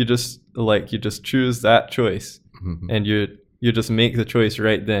thing, you just choose that choice, and you just make the choice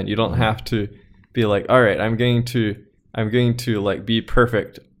right then. You don't have to be like, all right, I'm going to like be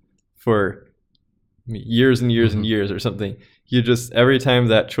perfect for years and years and years or something. You just, every time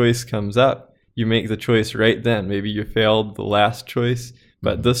that choice comes up, you make the choice right then. Maybe you failed the last choice,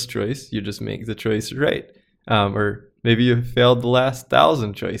 but this choice, you just make the choice right. Or maybe you failed the last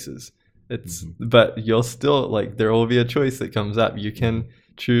 1,000 choices. But you'll still, like, there will be a choice that comes up. You can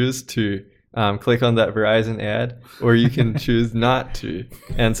choose to click on that Verizon ad, or you can choose not to.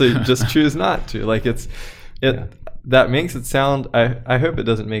 And so you just choose not to. Like, that makes it sound, I hope it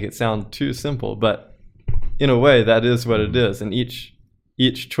doesn't make it sound too simple, but in a way, that is what it is. And each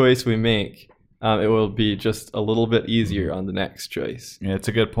choice we make, it will be just a little bit easier on the next choice. Yeah, it's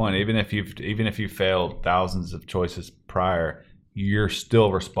a good point. Even if you failed thousands of choices prior, you're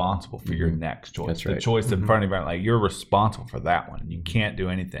still responsible for your next choice. That's right. The choice in front of you, like, you're responsible for that one. You can't do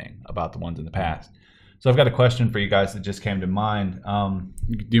anything about the ones in the past. So I've got a question for you guys that just came to mind.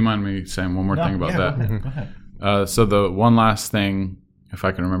 Do you mind me saying one more thing about that? Go ahead. So the one last thing, if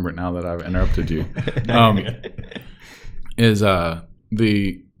I can remember it now that I've interrupted you, is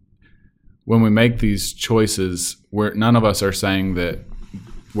when we make these choices, none of us are saying that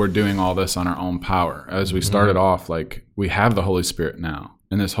we're doing all this on our own power. As we started off, like, we have the Holy Spirit now,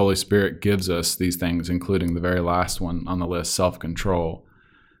 and this Holy Spirit gives us these things, including the very last one on the list, self-control.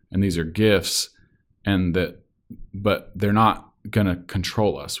 And these are gifts, but they're not going to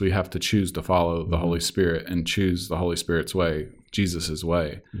control us. We have to choose to follow the Holy Spirit and choose the Holy Spirit's way, Jesus's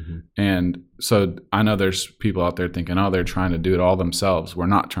way. And so I know there's people out there thinking, oh, they're trying to do it all themselves. We're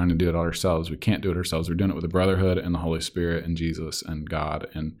not trying to do it all ourselves. We can't do it ourselves. We're doing it with the brotherhood and the Holy Spirit and Jesus and God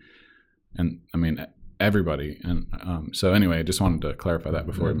and I mean everybody. And so anyway, I just wanted to clarify that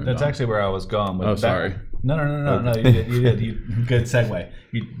before we move That's on. actually where I was going with. Oh, sorry. No. You did. Good segue.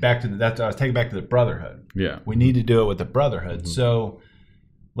 Back to that's. I was taking back to the brotherhood. Yeah. We need to do it with the brotherhood. So,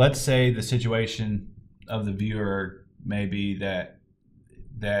 let's say the situation of the viewer may be that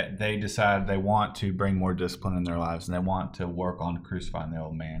they decide they want to bring more discipline in their lives and they want to work on crucifying the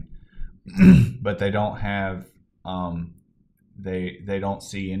old man, but they don't have they don't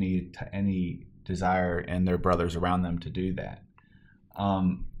see any desire in their brothers around them to do that.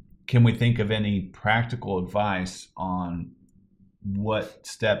 Can we think of any practical advice on what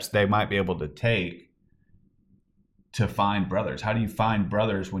steps they might be able to take to find brothers? How do you find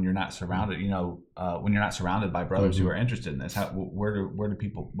brothers when you're not surrounded? When you're not surrounded by brothers who are interested in this. Where do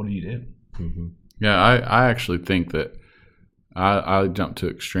people? What do you do? Yeah, I actually think that I jump to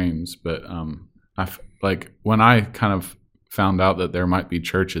extremes, but like when I kind of found out that there might be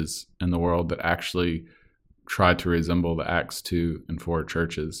churches in the world that actually try to resemble the Acts 2 and 4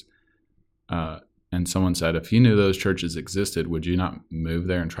 churches. And someone said, if you knew those churches existed, would you not move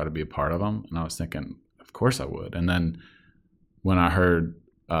there and try to be a part of them? And I was thinking, of course I would. And then when I heard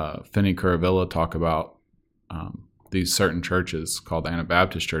Finney Curavilla talk about these certain churches called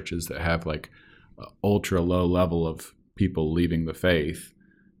Anabaptist churches that have like ultra low level of people leaving the faith,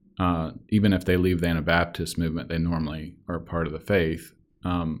 even if they leave the Anabaptist movement, they normally are part of the faith,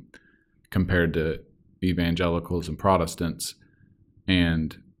 compared to evangelicals and Protestants.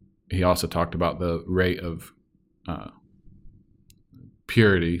 And he also talked about the rate of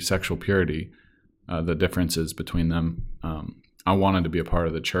purity, sexual purity, the differences between them. I wanted to be a part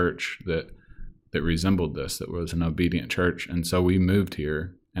of the church that resembled this, that was an obedient church. And so we moved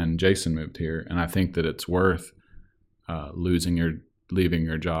here, and Jason moved here. And I think that it's worth leaving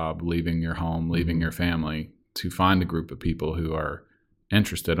your job, leaving your home, leaving your family to find a group of people who are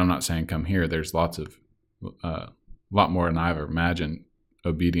interested. I'm not saying come here. There's lot more than I've ever imagined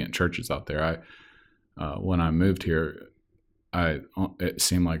obedient churches out there. When I moved here, it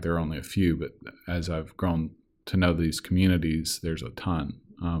seemed like there were only a few, but as I've grown to know these communities, there's a ton.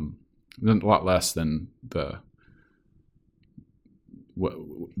 A lot less than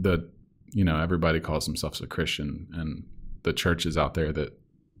everybody calls themselves a Christian, and the churches out there that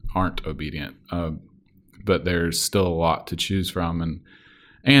aren't obedient. But there's still a lot to choose from,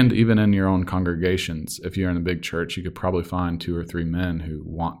 and even in your own congregations, if you're in a big church, you could probably find 2 or 3 men who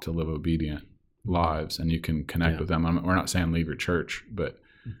want to live obedient lives, and you can connect with them. We're not saying leave your church, but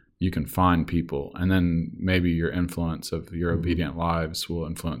you can find people, and then maybe your influence of your obedient lives will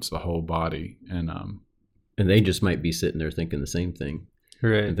influence the whole body. And they just might be sitting there thinking the same thing,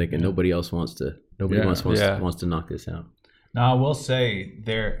 Right. and thinking nobody else wants to knock this out. Now, I will say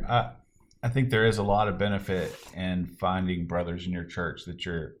I think there is a lot of benefit in finding brothers in your church that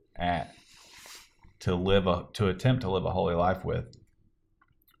you're at to attempt to live a holy life with.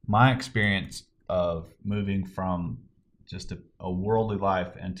 My experience of moving from just a worldly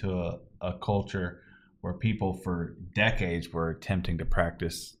life into a culture where people for decades were attempting to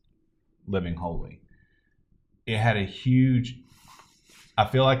practice living holy, it had I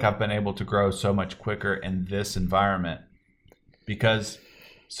feel like I've been able to grow so much quicker in this environment because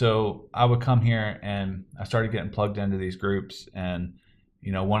so I would come here and I started getting plugged into these groups, and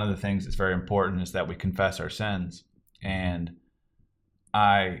one of the things that's very important is that we confess our sins. And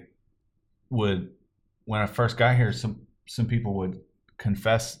I would, when I first got here, some people would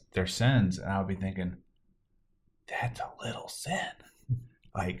confess their sins, and I would be thinking, that's a little sin.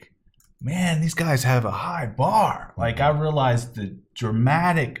 Like, man, these guys have a high bar. Like, I realized the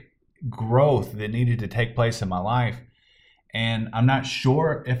dramatic growth that needed to take place in my life. And I'm not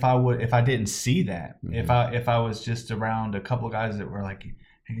sure if I didn't see that, if I was just around a couple of guys that were like,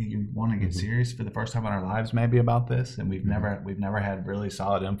 hey, you want to get serious for the first time in our lives, maybe about this, and we've never had really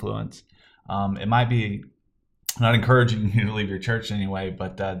solid influence. It might be not encouraging you to leave your church anyway,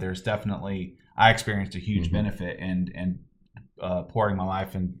 but there's definitely, I experienced a huge benefit in pouring my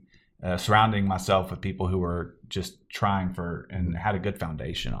life and surrounding myself with people who were just trying for and had a good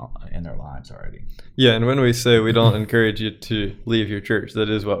foundation in their lives already. Yeah, and when we say we don't encourage you to leave your church, that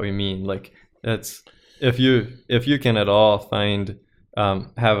is what we mean. Like, that's if you can at all find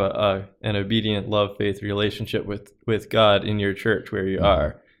have an obedient love faith relationship with God in your church where you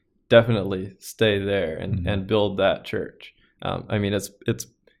are, definitely stay there and build that church. I mean, it's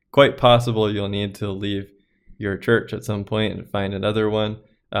quite possible you'll need to leave your church at some point and find another one.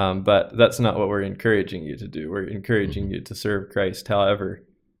 But that's not what we're encouraging you to do. We're encouraging you to serve Christ however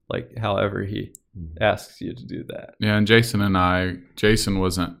he asks you to do that. Yeah, and Jason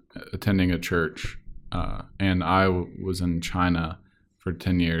wasn't attending a church, and I was in China for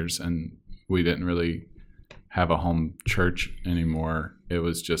 10 years, and we didn't really have a home church anymore. It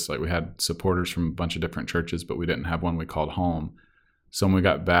was just like we had supporters from a bunch of different churches, but we didn't have one we called home. So when we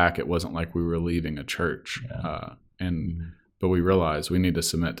got back, it wasn't like we were leaving a church. But we realized we need to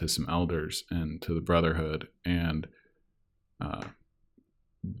submit to some elders and to the brotherhood and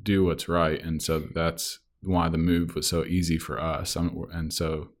do what's right. And so that's why the move was so easy for us. And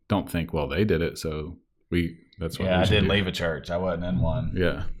so don't think, well, they did it, so that's what we I should didn't do. leave a church. I wasn't in one.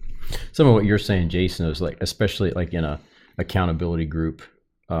 Yeah. Some of what you're saying, Jason, is like, especially like in a accountability group,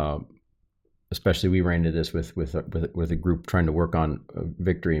 especially we ran into this with a group trying to work on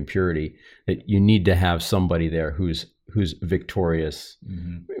victory and purity, that you need to have somebody there who's victorious,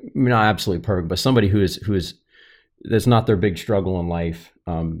 not absolutely perfect, but somebody who is that's not their big struggle in life.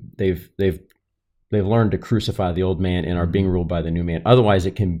 They've learned to crucify the old man and are being ruled by the new man. Otherwise,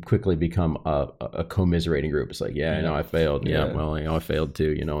 it can quickly become a commiserating group. It's like, I know I failed. Yeah, well, I failed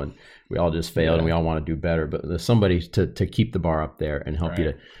too. And we all just failed, and we all want to do better. But there's somebody to keep the bar up there and help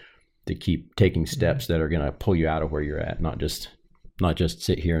you to keep taking steps that are going to pull you out of where you're at. Not just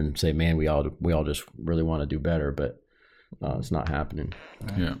sit here and say, man, we all just really want to do better, but it's not happening.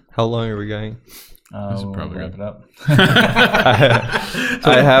 Yeah. How long are we going? We'll probably wrap good. it up.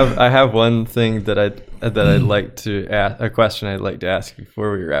 I have one thing that I'd like to ask, a question I'd like to ask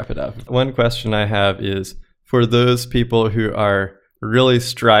before we wrap it up. One question I have is for those people who are really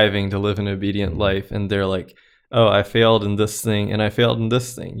striving to live an obedient life, and they're like, oh, I failed in this thing and I failed in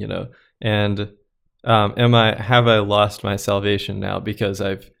this thing, and have I lost my salvation now because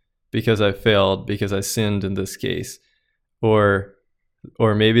I've failed, because I sinned in this case, or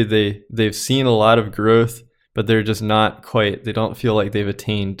maybe they've seen a lot of growth, but they're just not quite, they don't feel like they've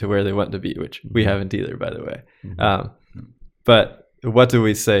attained to where they want to be, which we haven't either, by the way. But what do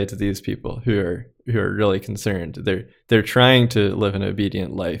we say to these people who are really concerned? They're trying to live an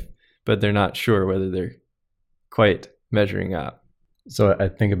obedient life, but they're not sure whether they're quite measuring up. So I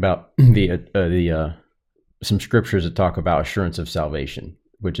think about the some scriptures that talk about assurance of salvation,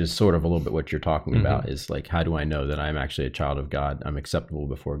 which is sort of a little bit what you're talking about, is like, how do I know that I'm actually a child of God? I'm acceptable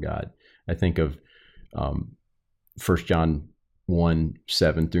before God. I think of 1 John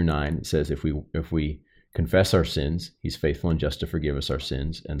 1:7-9. It says, if we confess our sins, he's faithful and just to forgive us our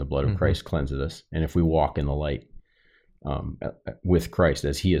sins, and the blood of Christ cleanses us. And if we walk in the light with Christ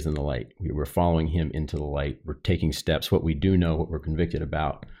as he is in the light, we're following him into the light. We're taking steps, what we do know, what we're convicted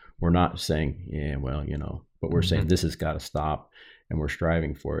about. We're not saying, but we're saying this has got to stop. And we're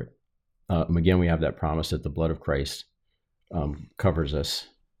striving for it. Again, we have that promise that the blood of Christ covers us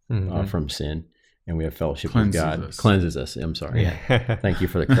from sin, and we have fellowship with God. Cleanses us. I'm sorry. Yeah. Thank you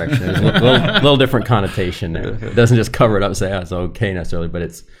for the correction. There's a little different connotation there. It doesn't just cover it up and say, it's okay necessarily, but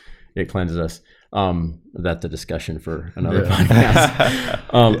it cleanses us. That's a discussion for another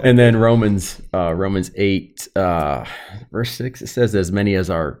podcast. And then Romans 8, verse 6, it says, as many as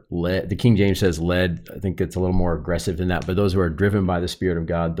are led. The King James says led. I think it's a little more aggressive than that, but those who are driven by the Spirit of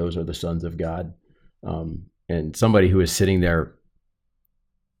God, those are the sons of God. And somebody who is sitting there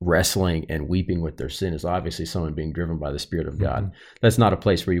wrestling and weeping with their sin is obviously someone being driven by the Spirit of God. That's not a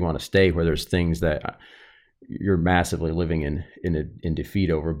place where you want to stay, where there's things that you're massively living in defeat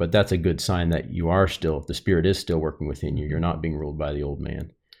over, but that's a good sign that you are still, the Spirit is still working within you. You're not being ruled by the old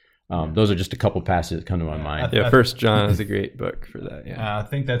man. Those are just a couple passages that come to my mind. Yeah, 1 John is a great book for that. Yeah, I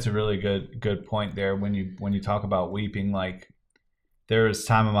think that's a really good point there. When you talk about weeping, like there was a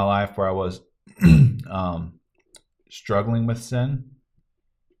time in my life where I was struggling with sin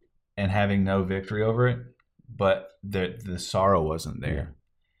and having no victory over it, but the sorrow wasn't there. Yeah.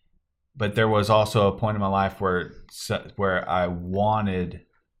 But there was also a point in my life where I wanted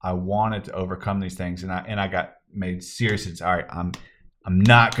to overcome these things, and I got made serious. It's all right. I'm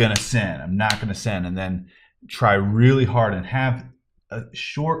not gonna sin. I'm not gonna sin, and then try really hard and have a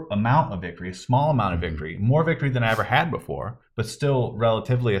short amount of victory, a small amount of victory, more victory than I ever had before, but still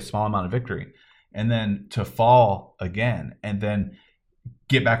relatively a small amount of victory, and then to fall again, and then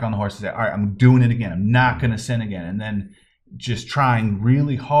get back on the horse and say, all right, I'm doing it again. I'm not gonna sin again, and then just trying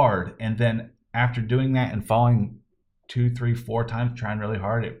really hard. And then after doing that and falling 2, 3, 4 times, trying really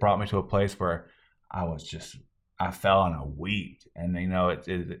hard, it brought me to a place where I fell and I wept. And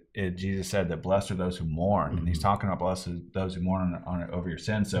Jesus said that blessed are those who mourn, and he's talking about blessed are those who mourn over your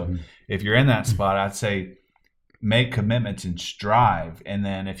sin. So if you're in that spot, I'd say make commitments and strive. And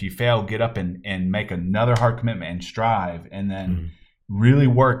then if you fail, get up and make another hard commitment and strive. And then really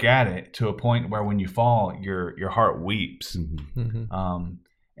work at it to a point where when you fall, your heart weeps. And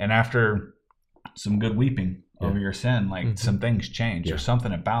after some good weeping over your sin, like some things change. There's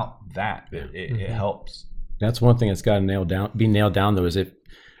something about that. It helps. That's one thing that's got to be nailed down though, is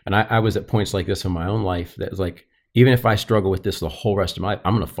and I was at points like this in my own life that was like, even if I struggle with this the whole rest of my life,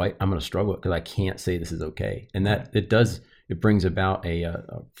 I'm going to fight. I'm going to struggle because I can't say this is okay. And that it brings about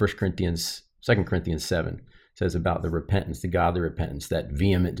a 2 Corinthians 7 says about the repentance, the godly repentance, that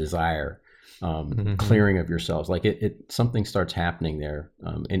vehement desire, clearing of yourselves. Like something starts happening there.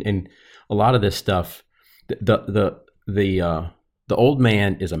 And a lot of this stuff, the old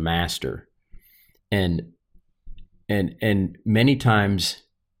man is a master, and many times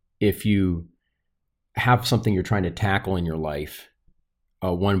if you have something you're trying to tackle in your life,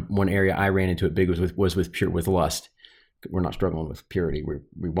 one area I ran into it big was with lust. We're not struggling with purity.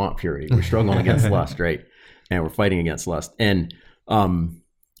 We want purity. We're struggling against lust, right? And we're fighting against lust. And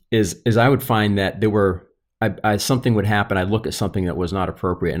is I would find that there were something would happen. I'd look at something that was not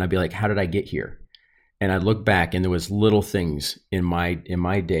appropriate, and I'd be like, "How did I get here?" And I'd look back, and there was little things in my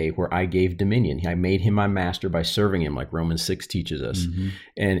day where I gave dominion. I made him my master by serving him, like Romans 6 teaches us.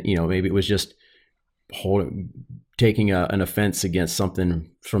 And maybe it was just taking an offense against something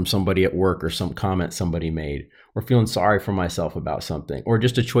from somebody at work, or some comment somebody made, or feeling sorry for myself about something, or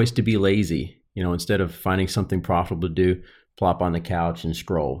just a choice to be lazy. Instead of finding something profitable to do, plop on the couch and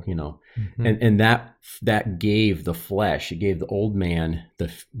scroll. And that gave the flesh, it gave the old man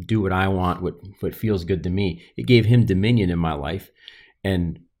the do what I want, what feels good to me. It gave him dominion in my life,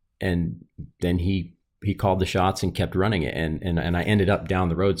 and then he called the shots and kept running it, and I ended up down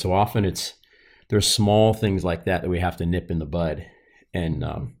the road. So often there's small things like that we have to nip in the bud, and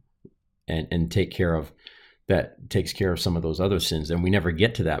take care of. That takes care of some of those other sins, and we never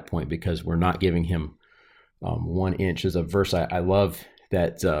get to that point because we're not giving him 1 inch. There's a verse I love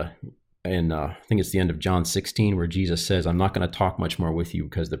that and I think it's the end of John 16 where Jesus says, "I'm not going to talk much more with you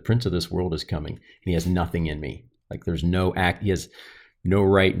because the prince of this world is coming and he has nothing in me." Like there's he has no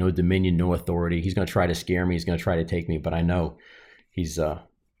right, no dominion, no authority. He's going to try to scare me. He's going to try to take me, but I know he's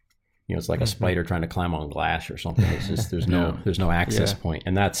it's like a spider trying to climb on glass or something. It's just there's no access point,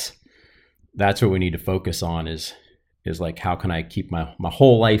 and that's what we need to focus on is like, how can I keep my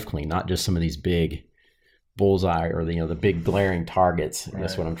whole life clean, not just some of these big bullseye or the big glaring targets. Right.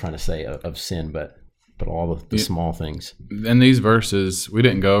 That's what I'm trying to say of sin, but all the small things. And these verses, we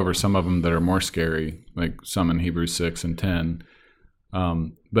didn't go over some of them that are more scary, like some in Hebrews 6 and 10.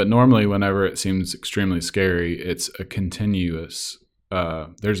 But normally whenever it seems extremely scary, it's a continuous,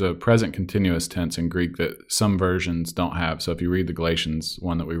 there's a present continuous tense in Greek that some versions don't have. So if you read the Galatians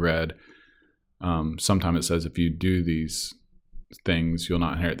one that we read, sometimes it says, if you do these things, you'll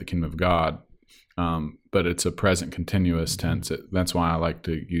not inherit the kingdom of God. But it's a present continuous tense. That's why I like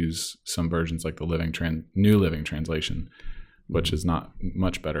to use some versions like the New Living Translation, which is not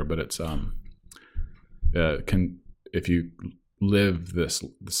much better, but it's if you live this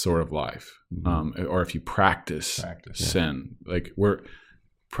sort of life, or if you practice sin, like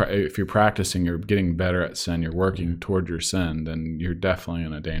if you're practicing, you're getting better at sin, you're working toward your sin, then you're definitely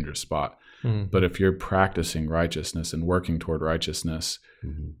in a dangerous spot. But if you're practicing righteousness and working toward righteousness,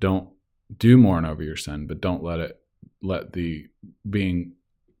 don't do mourn over your sin, but don't let the being,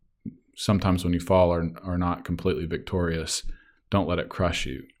 sometimes when you fall are not completely victorious, don't let it crush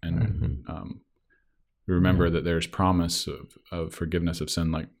you. And remember that there's promise of forgiveness of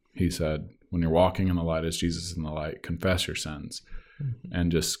sin. Like he said, when you're walking in the light as Jesus is in the light, confess your sins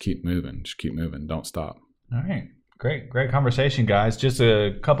and just keep moving. Don't stop. All right. Great conversation, guys. Just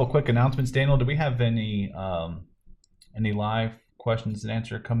a couple quick announcements. Daniel, do we have any live questions and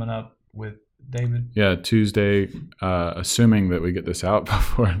answer coming up with David? Yeah, Tuesday, assuming that we get this out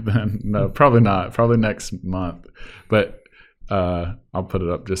before then. No, probably not. Probably next month. But I'll put it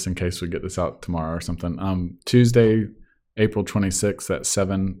up just in case we get this out tomorrow or something. Tuesday, April 26th at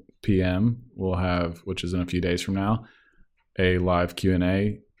 7 p.m. we'll have, which is in a few days from now, a live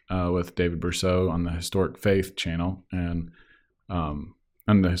Q&A with David Brousseau on the Historic Faith channel and on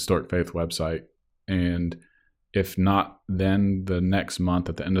the Historic Faith website. And if not, then the next month,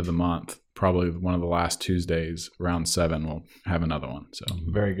 at the end of the month, probably one of the last Tuesdays around 7, we'll have another one. So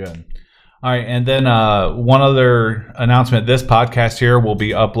very good. All right, and then one other announcement: this podcast here will be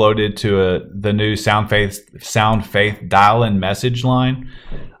uploaded to the new Sound Faith dial-in message line.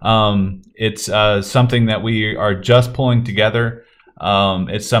 It's something that we are just pulling together.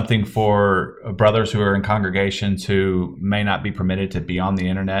 It's something for brothers who are in congregations who may not be permitted to be on the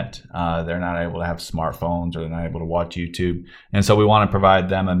internet. They're not able to have smartphones, or they're not able to watch YouTube. And so we want to provide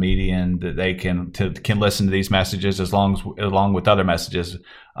them a medium that they can listen to these messages along with other messages.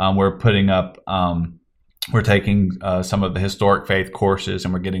 We're putting up we're taking some of the historic faith courses,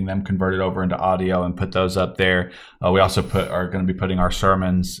 and we're getting them converted over into audio and put those up there. We also are going to be putting our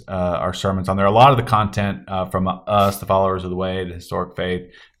sermons on there. A lot of the content from us, the followers of the way, the historic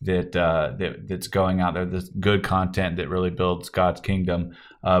faith, that's going out there, this good content that really builds God's kingdom.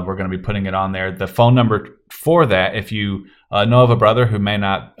 We're going to be putting it on there. The phone number for that, if you know of a brother who may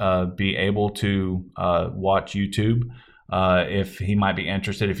not be able to watch YouTube, if he might be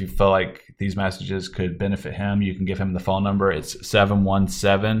interested, if you feel like these messages could benefit him, you can give him the phone number. It's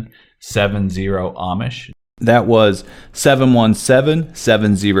 717-70-AMISH. That was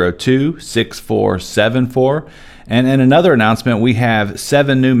 717-702-6474. And in another announcement, we have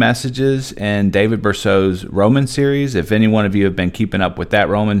 7 new messages in David Berceau's Roman series. If any one of you have been keeping up with that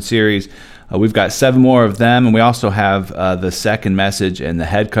Roman series, we've got 7 more of them. And we also have the second message in the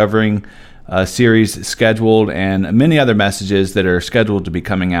head covering series scheduled, and many other messages that are scheduled to be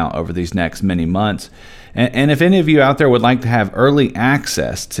coming out over these next many months. And if any of you out there would like to have early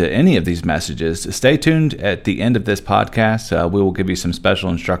access to any of these messages, stay tuned at the end of this podcast. We will give you some special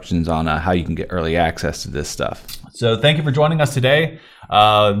instructions on how you can get early access to this stuff. So thank you for joining us today.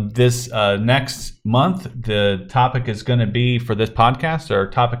 This next month, the topic is going to be, for this podcast, our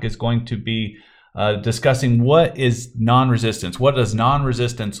topic is going to be discussing what is non-resistance. What does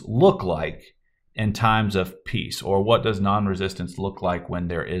non-resistance look like in times of peace? Or what does non-resistance look like when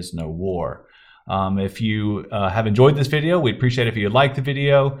there is no war? If you have enjoyed this video, we'd appreciate it if you like the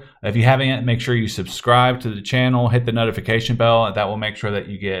video. If you haven't yet, make sure you subscribe to the channel, hit the notification bell. That will make sure that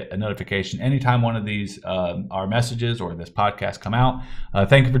you get a notification anytime one of these our messages or this podcast come out.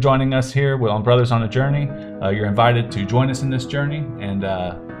 Thank you for joining us here on Brothers on a Journey. You're invited to join us in this journey, and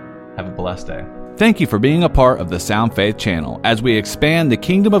have a blessed day. Thank you for being a part of the Sound Faith channel as we expand the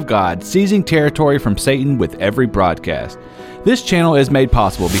kingdom of God, seizing territory from Satan with every broadcast. This channel is made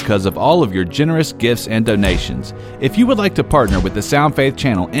possible because of all of your generous gifts and donations. If you would like to partner with the Sound Faith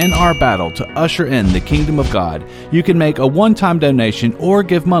channel in our battle to usher in the kingdom of God, you can make a one-time donation or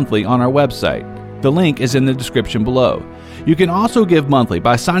give monthly on our website. The link is in the description below. You can also give monthly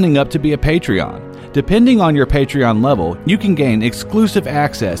by signing up to be a Patreon. Depending on your Patreon level, you can gain exclusive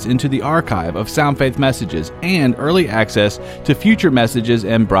access into the archive of Sound Faith messages and early access to future messages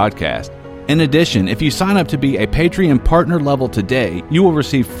and broadcasts. In addition, if you sign up to be a Patreon partner level today, you will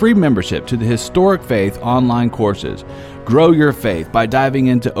receive free membership to the Historic Faith online courses. Grow your faith by diving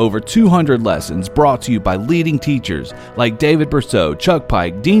into over 200 lessons brought to you by leading teachers like David Berceau, Chuck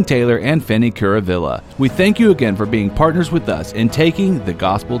Pike, Dean Taylor, and Finney Curavilla. We thank you again for being partners with us in taking the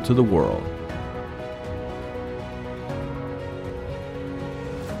gospel to the world.